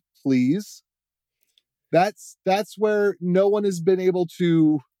monad, please? That's where no one has been able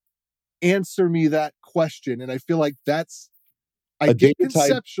to answer me that question, and I feel like I get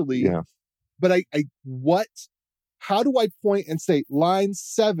conceptually, but how do I point and say line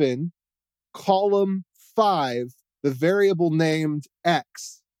 7, column 5, the variable named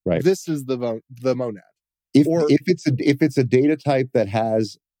X? Right. This is the monad. If it's a data type that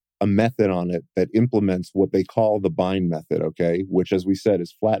has a method on it that implements what they call the bind method, okay, which, as we said,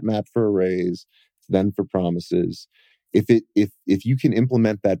 is flat map for arrays, then for promises. If you can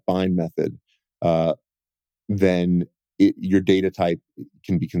implement that bind method, then your data type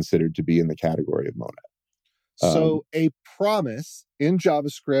can be considered to be in the category of monad. So a promise in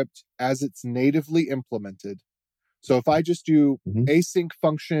JavaScript, as it's natively implemented. So if I just do async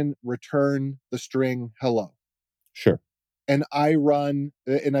function, return the string hello. Sure. And I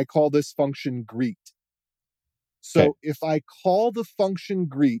call this function greet. So if I call the function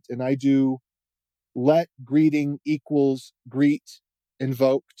greet and I do let greeting equals greet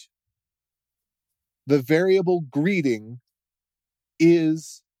invoked, the variable greeting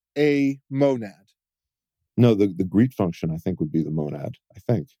is a monad. No, the greet function, I think, would be the monad. I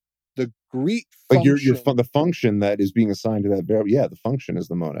think the greet function, the function that is being assigned to that variable. Yeah, the function is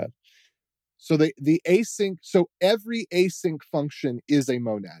the monad. So the async. So every async function is a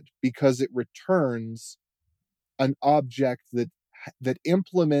monad because it returns an object that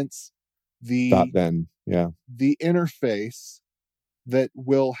implements the .then. Yeah. The interface that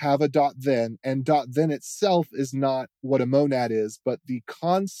will have a .then, and .then itself is not what a monad is, but the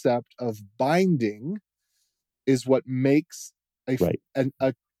concept of binding is what makes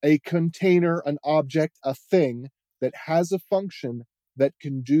a container, an object, a thing that has a function that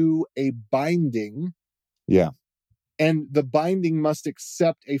can do a binding. Yeah. And the binding must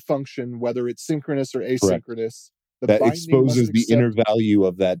accept a function, whether it's synchronous or asynchronous. That exposes the inner value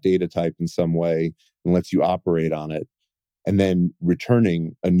of that data type in some way and lets you operate on it, and then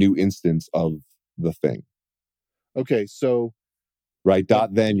returning a new instance of the thing. Okay, so right,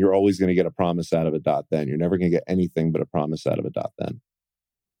 .then, you're always going to get a promise out of a .then. You're never going to get anything but a promise out of a .then.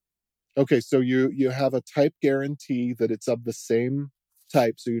 Okay, so you have a type guarantee that it's of the same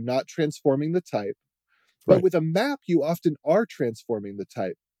type, so you're not transforming the type. But with a map, you often are transforming the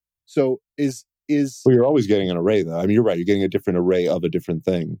type. So well, you're always getting an array, though. I mean, you're right. You're getting a different array of a different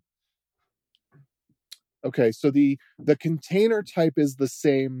thing. Okay, so the container type is the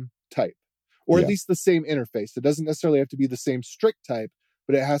same type, or at least the same interface. It doesn't necessarily have to be the same strict type,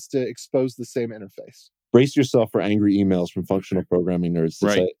 but it has to expose the same interface. Brace yourself for angry emails from functional programming nerds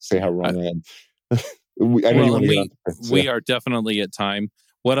to say how wrong I am. I know you want to get on to we are definitely at time.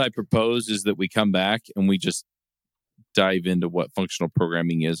 What I propose is that we come back and we just dive into what functional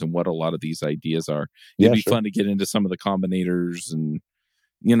programming is and what a lot of these ideas are. It'd be fun to get into some of the combinators and,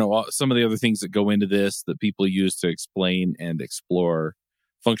 some of the other things that go into this that people use to explain and explore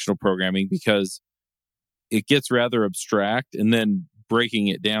functional programming, because it gets rather abstract, and then breaking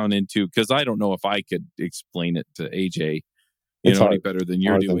it down into, because I don't know if I could explain it to AJ, any better than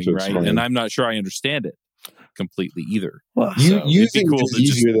you're doing, right? And I'm not sure I understand it completely either. Well, using it is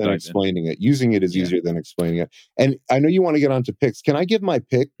easier than explaining it. Using it is easier than explaining it. And I know you want to get onto picks. Can I give my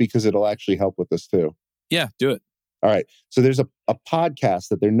pick, because it'll actually help with this too? Yeah, do it. All right. So there's a podcast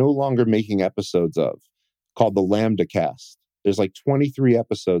that they're no longer making episodes of called the Lambda Cast. There's like 23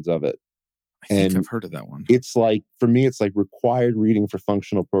 episodes of it. I think I've heard of that one. It's like, for me, it's like required reading for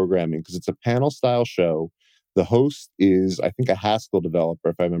functional programming, because it's a panel style show The host is, I think, a Haskell developer,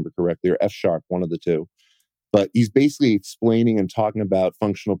 if I remember correctly, or F#, one of the two. But he's basically explaining and talking about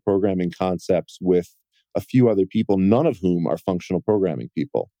functional programming concepts with a few other people, none of whom are functional programming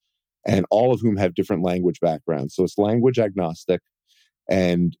people, and all of whom have different language backgrounds. So it's language agnostic,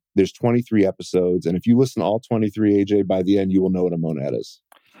 and there's 23 episodes. And if you listen to all 23, AJ, by the end, you will know what a monad is.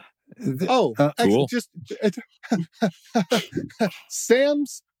 Oh, cool. Just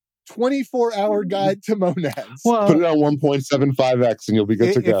Sam's 24-hour guide to monads. Well, Put it on 1.75x and you'll be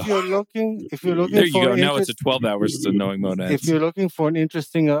good to go. If you're looking There you for go. Now it's a 12 hours to knowing monads. If you're looking for an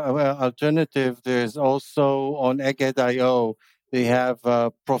interesting alternative, there's also on Egghead.io, they have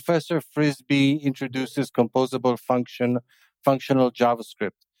Professor Frisbee introduces composable functional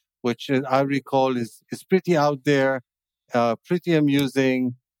JavaScript, which I recall is pretty out there, pretty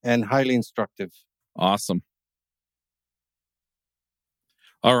amusing, and highly instructive. Awesome.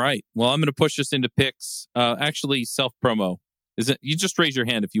 All right. Well, I'm going to push us into picks. Actually, self-promo. Is it? You just raise your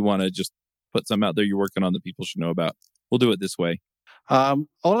hand if you want to just put some out there you're working on that people should know about. We'll do it this way. All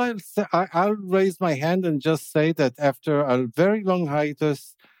I'll raise my hand and just say that after a very long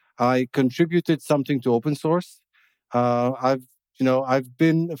hiatus, I contributed something to open source. I've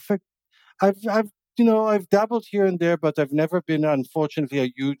dabbled here and there, but I've never been, unfortunately,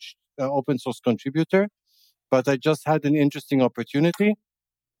 a huge open source contributor. But I just had an interesting opportunity.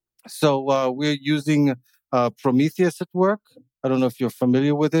 So we're using Prometheus at work. I don't know if you're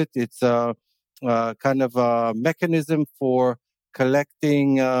familiar with it. It's a kind of a mechanism for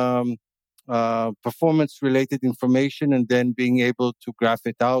collecting performance-related information and then being able to graph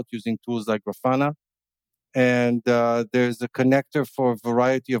it out using tools like Grafana. And there's a connector for a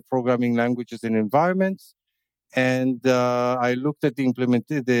variety of programming languages and environments. And I looked at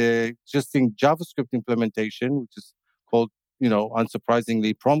the existing JavaScript implementation, which is called,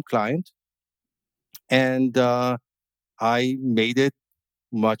 unsurprisingly, Prom Client. And I made it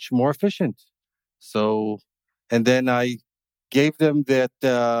much more efficient. So, and then I gave them that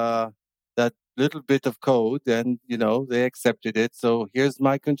little bit of code, and they accepted it. So here's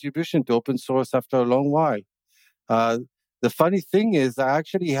my contribution to open source after a long while. The funny thing is, I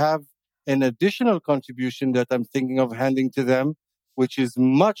actually have an additional contribution that I'm thinking of handing to them, which is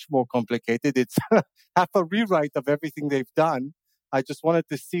much more complicated. It's half a rewrite of everything they've done. I just wanted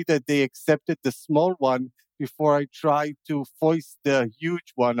to see that they accepted the small one before I try to foist the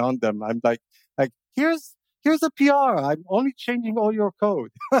huge one on them. I'm like here's a PR. I'm only changing all your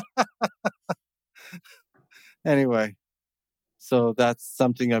code. Anyway, so that's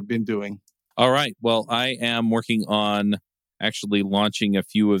something I've been doing. All right. Well, I am working on actually launching a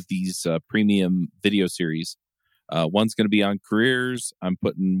few of these premium video series. One's going to be on careers. I'm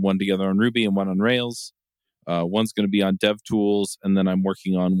putting one together on Ruby and one on Rails. One's going to be on dev tools, and then I'm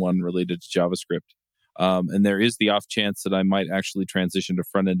working on one related to JavaScript. And there is the off chance that I might actually transition to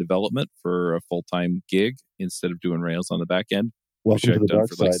front-end development for a full-time gig instead of doing Rails on the back end, Welcome which to I've the done dark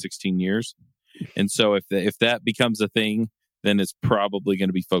for side. like 16 years. And so if that becomes a thing, then it's probably going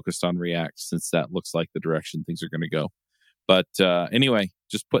to be focused on React, since that looks like the direction things are going to go. But anyway,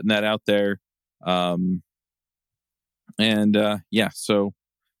 just putting that out there. So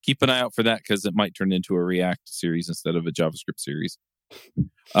keep an eye out for that, because it might turn into a React series instead of a JavaScript series.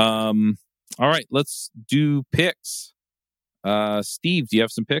 All right, let's do picks. Steve, do you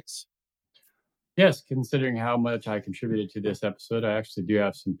have some picks? Yes, considering how much I contributed to this episode, I actually do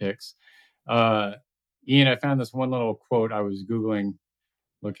have some picks. Ian, I found this one little quote. I was Googling,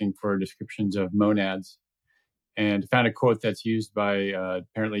 looking for descriptions of monads, and found a quote that's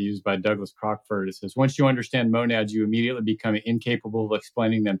apparently used by Douglas Crockford. It says, "Once you understand monads, you immediately become incapable of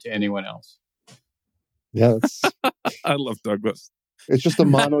explaining them to anyone else." Yeah, I love Douglas. it's just a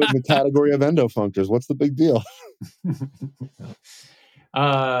mono in the category of endofunctors. What's the big deal?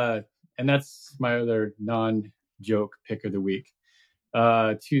 And that's my other non-joke pick of the week.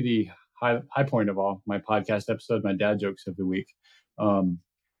 To the high point of all, my podcast episode, my dad jokes of the week. Some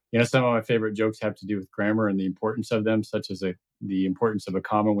of my favorite jokes have to do with grammar and the importance of them, such as the importance of a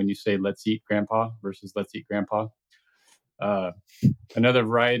comma when you say "let's eat grandpa" versus "let's eat grandpa." Another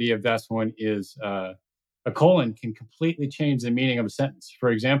variety of this one is a colon can completely change the meaning of a sentence.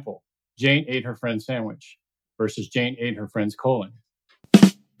 For example, Jane ate her friend's sandwich versus Jane ate her friend's colon.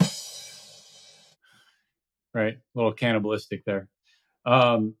 Right? A little cannibalistic there.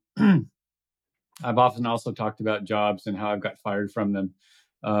 I've often also talked about jobs and how I've got fired from them.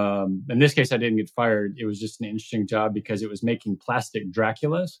 In this case, I didn't get fired. It was just an interesting job because it was making plastic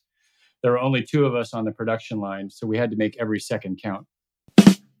Draculas. There were only 2 of us on the production line, so we had to make every second count.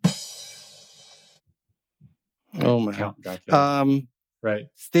 Oh my Count Dracula. Right.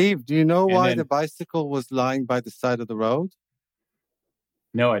 Steve, do you know And why then- the bicycle was lying by the side of the road?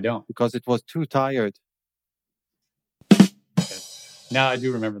 No, I don't. Because it was too tired. Okay. Now I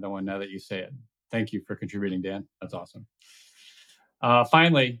do remember the one now that you say it. Thank you for contributing, Dan. That's awesome.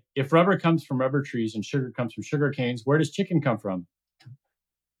 Finally, if rubber comes from rubber trees and sugar comes from sugar canes, where does chicken come from?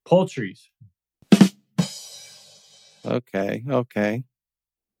 Poultries. Okay.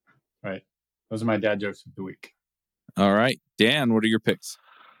 Right. Those are my dad jokes of the week. All right. Dan, what are your picks?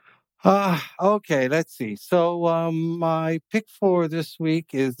 Okay, let's see. So my pick for this week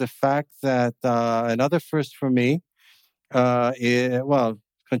is the fact that another first for me,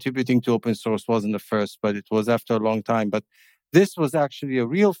 contributing to open source wasn't the first, but it was after a long time. But this was actually a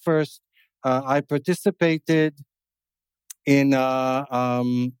real first. I participated in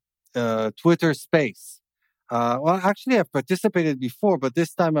Twitter Space. Actually, I've participated before, but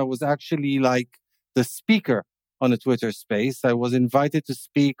this time I was actually like the speaker on a Twitter Space. I was invited to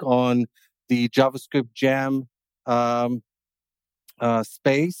speak on the JavaScript Jam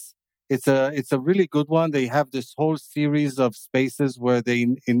space. It's a really good one. They have this whole series of spaces where they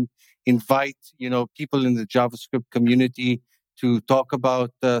invite people in the JavaScript community to talk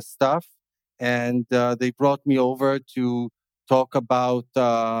about stuff, and they brought me over to talk about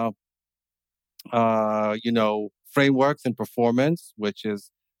frameworks and performance, which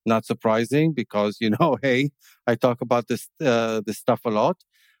is not surprising because hey, I talk about this stuff a lot,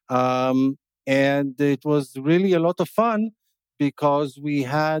 and it was really a lot of fun because we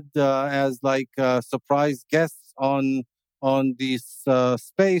had as surprise guests on this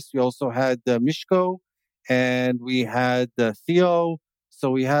space. We also had Mishko, and we had Theo. So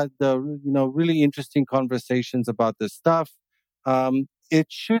we had really interesting conversations about this stuff. It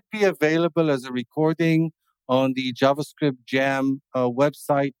should be available as a recording on the JavaScript Jam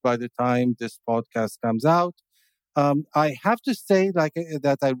website by the time this podcast comes out. I have to say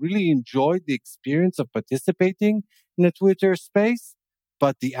that I really enjoyed the experience of participating in a Twitter space,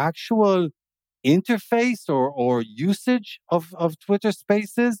 but the actual interface or usage of Twitter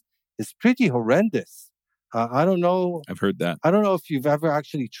spaces is pretty horrendous. I don't know. I've heard that. I don't know if you've ever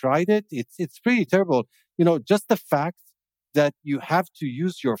actually tried it. It's pretty terrible. Just the fact that you have to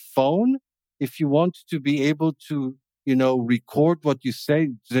use your phone if you want to be able to, record what you say,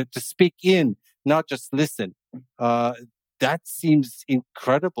 to speak in, not just listen. That seems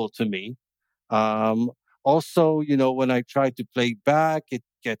incredible to me. Also, when I try to play back, it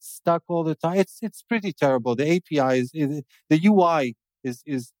gets stuck all the time. It's pretty terrible. The API the UI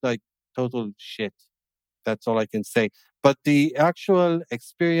is like total shit. That's all I can say. But the actual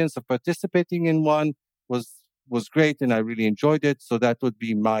experience of participating in one was great, and I really enjoyed it. So that would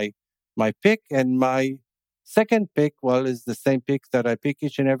be my pick. And my second pick, is the same pick that I pick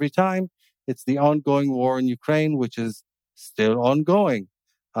each and every time. It's the ongoing war in Ukraine, which is still ongoing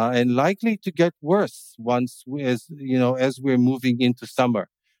and likely to get worse as we're moving into summer.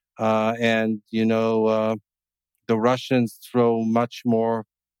 The Russians throw much more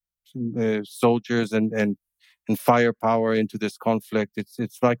soldiers and firepower into this conflict.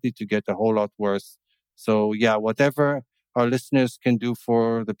 It's likely to get a whole lot worse. So yeah, whatever our listeners can do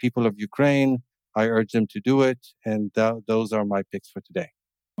for the people of Ukraine, I urge them to do it. And those are my picks for today.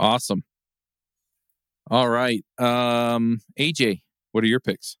 Awesome. All right. AJ, what are your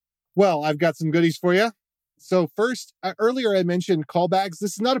picks? Well, I've got some goodies for you. So first, earlier I mentioned callbacks.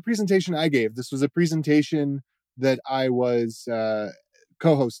 This is not a presentation I gave. This was a presentation that I was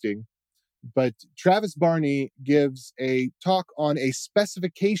co-hosting. But Travis Barney gives a talk on a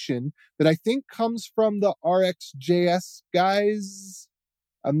specification that I think comes from the RxJS guys.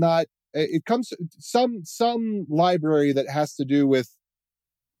 It comes some library that has to do with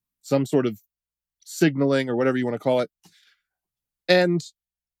some sort of signaling or whatever you want to call it. And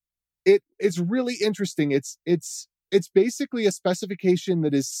it's really interesting. It's basically a specification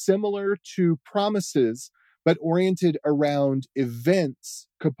that is similar to promises, but oriented around events,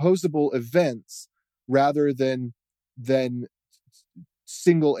 composable events, rather than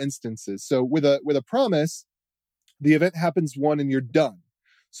single instances. So with a promise, the event happens one and you're done.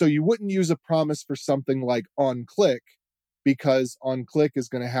 So you wouldn't use a promise for something like on click, because on click is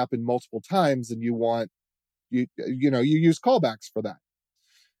going to happen multiple times, and you use callbacks for that.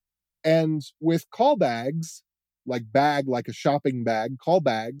 And with callbags, like a shopping bag,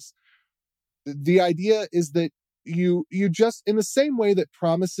 callbags, the idea is that you just, in the same way that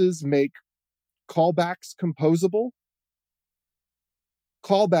promises make callbacks composable,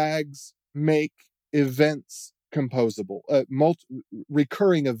 callbags make events composable,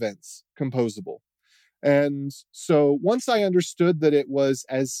 recurring events composable. And so once I understood that it was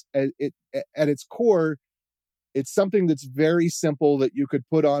at its core, it's something that's very simple that you could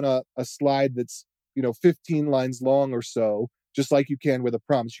put on a slide that's, 15 lines long or so, just like you can with a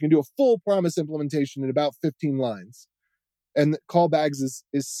promise. You can do a full promise implementation in about 15 lines. And call bags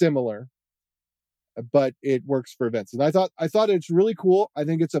is similar, but it works for events. And I thought it's really cool. I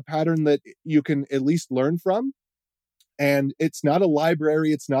think it's a pattern that you can at least learn from. And it's not a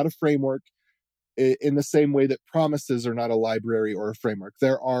library, it's not a framework in the same way that promises are not a library or a framework.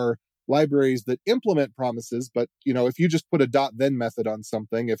 There are libraries that implement promises, but if you just put a .then method on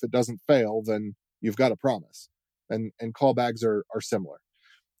something, if it doesn't fail, then you've got a promise. And callbacks are similar.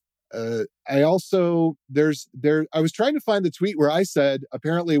 I also I was trying to find the tweet where I said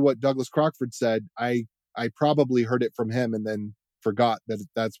apparently what Douglas Crockford said. I probably heard it from him and then forgot that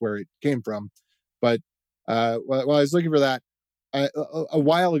that's where it came from. But while I was looking for that, a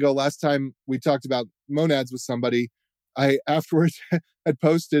while ago, last time we talked about monads with somebody, I afterwards had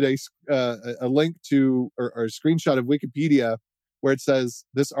posted a link to or a screenshot of Wikipedia where it says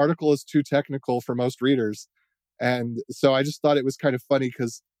this article is too technical for most readers, and so I just thought it was kind of funny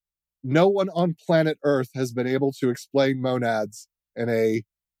because no one on planet Earth has been able to explain monads in a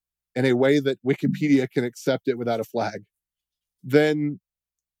way that Wikipedia can accept it without a flag. Then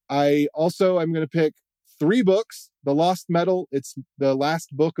I'm going to pick 3 books. The Lost Metal, it's the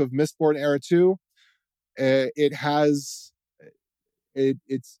last book of Mistborn Era 2. It's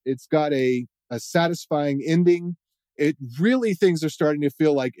got a satisfying ending. It really, things are starting to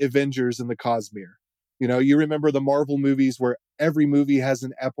feel like Avengers in the Cosmere. You remember the Marvel movies where every movie has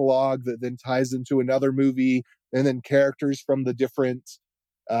an epilogue that then ties into another movie, and then characters from the different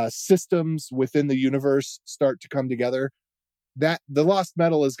systems within the universe start to come together. That the Lost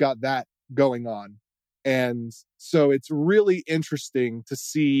Metal has got that going on. And so it's really interesting to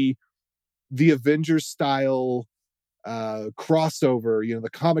see the Avengers style crossover, the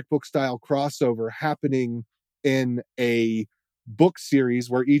comic book style crossover happening in a book series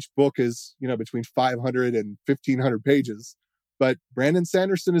where each book is, between 500 and 1500 pages. But Brandon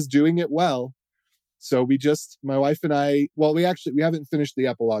Sanderson is doing it well. So my wife and I, well, we haven't finished the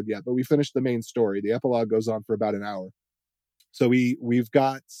epilogue yet, but we finished the main story. The epilogue goes on for about an hour. So we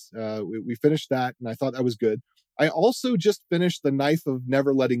finished that, and I thought that was good. I also just finished The Knife of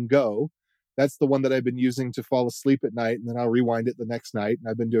Never Letting Go. That's the one that I've been using to fall asleep at night, and then I'll rewind it the next night. And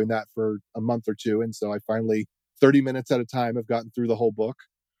I've been doing that for a month or two. And so I finally, 30 minutes at a time, have gotten through the whole book.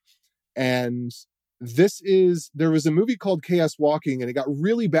 And there was a movie called Chaos Walking, and it got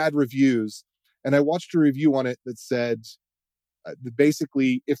really bad reviews. And I watched a review on it that said, that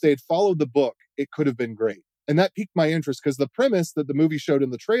basically, if they had followed the book, it could have been great. And that piqued my interest because the premise that the movie showed in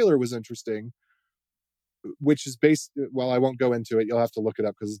the trailer was interesting, which is well, I won't go into it. You'll have to look it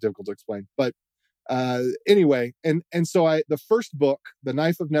up because it's difficult to explain. But anyway, and so the first book, The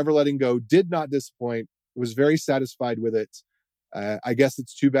Knife of Never Letting Go, did not disappoint. I was very satisfied with it. I guess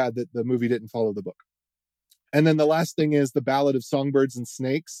it's too bad that the movie didn't follow the book. And then the last thing is The Ballad of Songbirds and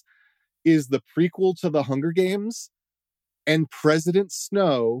Snakes is the prequel to The Hunger Games, and President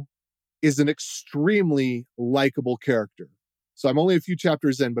Snow is an extremely likable character. So I'm only a few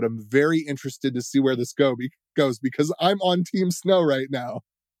chapters in, but I'm very interested to see where this goes because I'm on Team Snow right now.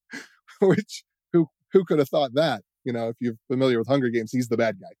 Which who could have thought that? If you're familiar with Hunger Games, he's the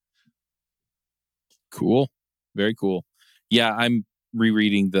bad guy. Cool, very cool. Yeah, I'm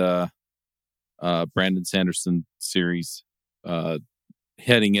rereading the Brandon Sanderson series,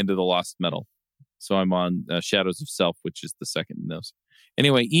 heading into the Lost Metal. So I'm on Shadows of Self, which is the second in those.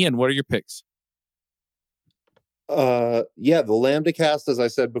 Anyway, Ian, what are your picks? The Lambda Cast, as I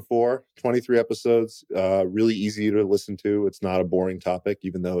said before, 23 episodes, really easy to listen to. It's not a boring topic,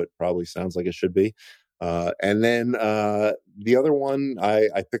 even though it probably sounds like it should be. And then the other one,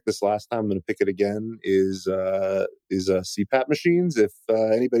 I picked this last time, I'm going to pick it again, is CPAP machines. If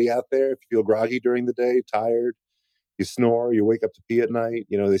anybody out there, if you feel groggy during the day, tired, you snore, you wake up to pee at night,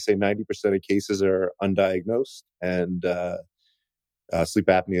 they say 90% of cases are undiagnosed, and sleep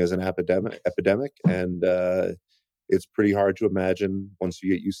apnea is an epidemic, and it's pretty hard to imagine once you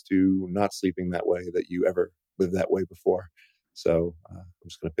get used to not sleeping that way that you ever lived that way before. So I'm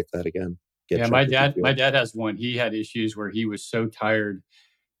just going to pick that again. My dad has one. He had issues where he was so tired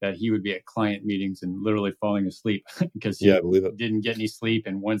that he would be at client meetings and literally falling asleep because he didn't get any sleep.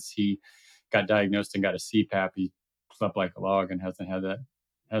 And once he got diagnosed and got a CPAP, he slept like a log and hasn't had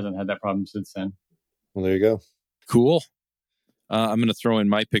that problem since then. Well, there you go. Cool. I'm going to throw in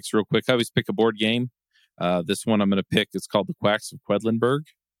my picks real quick. I always pick a board game. This one I'm going to pick, it's called The Quacks of Quedlinburg.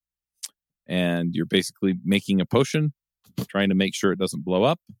 And you're basically making a potion, trying to make sure it doesn't blow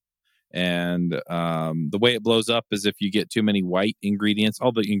up. And the way it blows up is if you get too many white ingredients.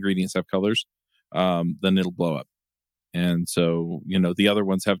 All the ingredients have colors. then it'll blow up. And so, the other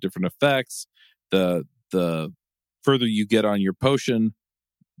ones have different effects. The further you get on your potion,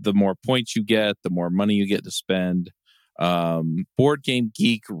 the more points you get, the more money you get to spend. Board Game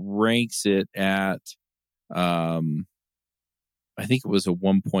Geek ranks it at, I think it was a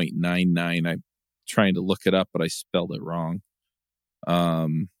 1.99. I'm trying to look it up, but I spelled it wrong.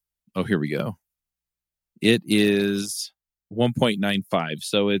 Here we go. It is 1.95.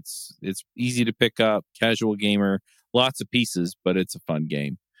 So it's easy to pick up, casual gamer, lots of pieces, but it's a fun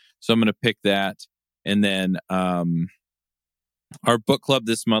game. So I'm going to pick that. And then our book club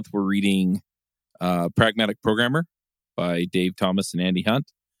this month, we're reading Pragmatic Programmer by Dave Thomas and Andy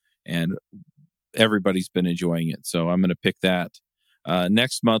Hunt. And everybody's been enjoying it. So I'm going to pick that.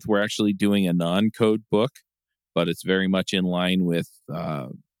 Next month, we're actually doing a non-code book, but it's very much in line with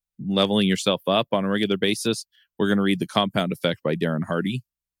leveling yourself up on a regular basis. We're going to read The Compound Effect by Darren Hardy,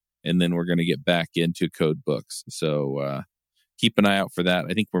 and then we're going to get back into code books. So keep an eye out for that.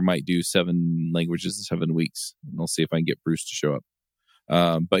 I think we might do 7 languages in 7 weeks, and I'll see if I can get Bruce to show up.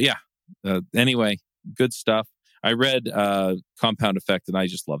 But yeah, anyway, good stuff. I read Compound Effect, and I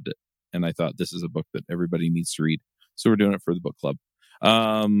just loved it. And I thought this is a book that everybody needs to read. So we're doing it for the book club.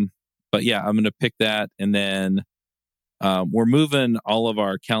 But yeah, I'm going to pick that. And then we're moving all of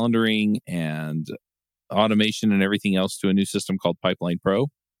our calendaring and automation and everything else to a new system called Pipeline Pro.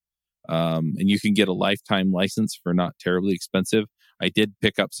 And you can get a lifetime license for not terribly expensive. I did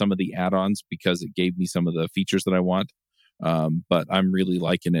pick up some of the add-ons because it gave me some of the features that I want. But I'm really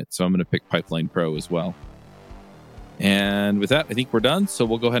liking it. So I'm going to pick Pipeline Pro as well. And with that, I think we're done. So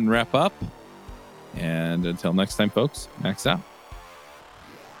we'll go ahead and wrap up. And until next time, folks, max out.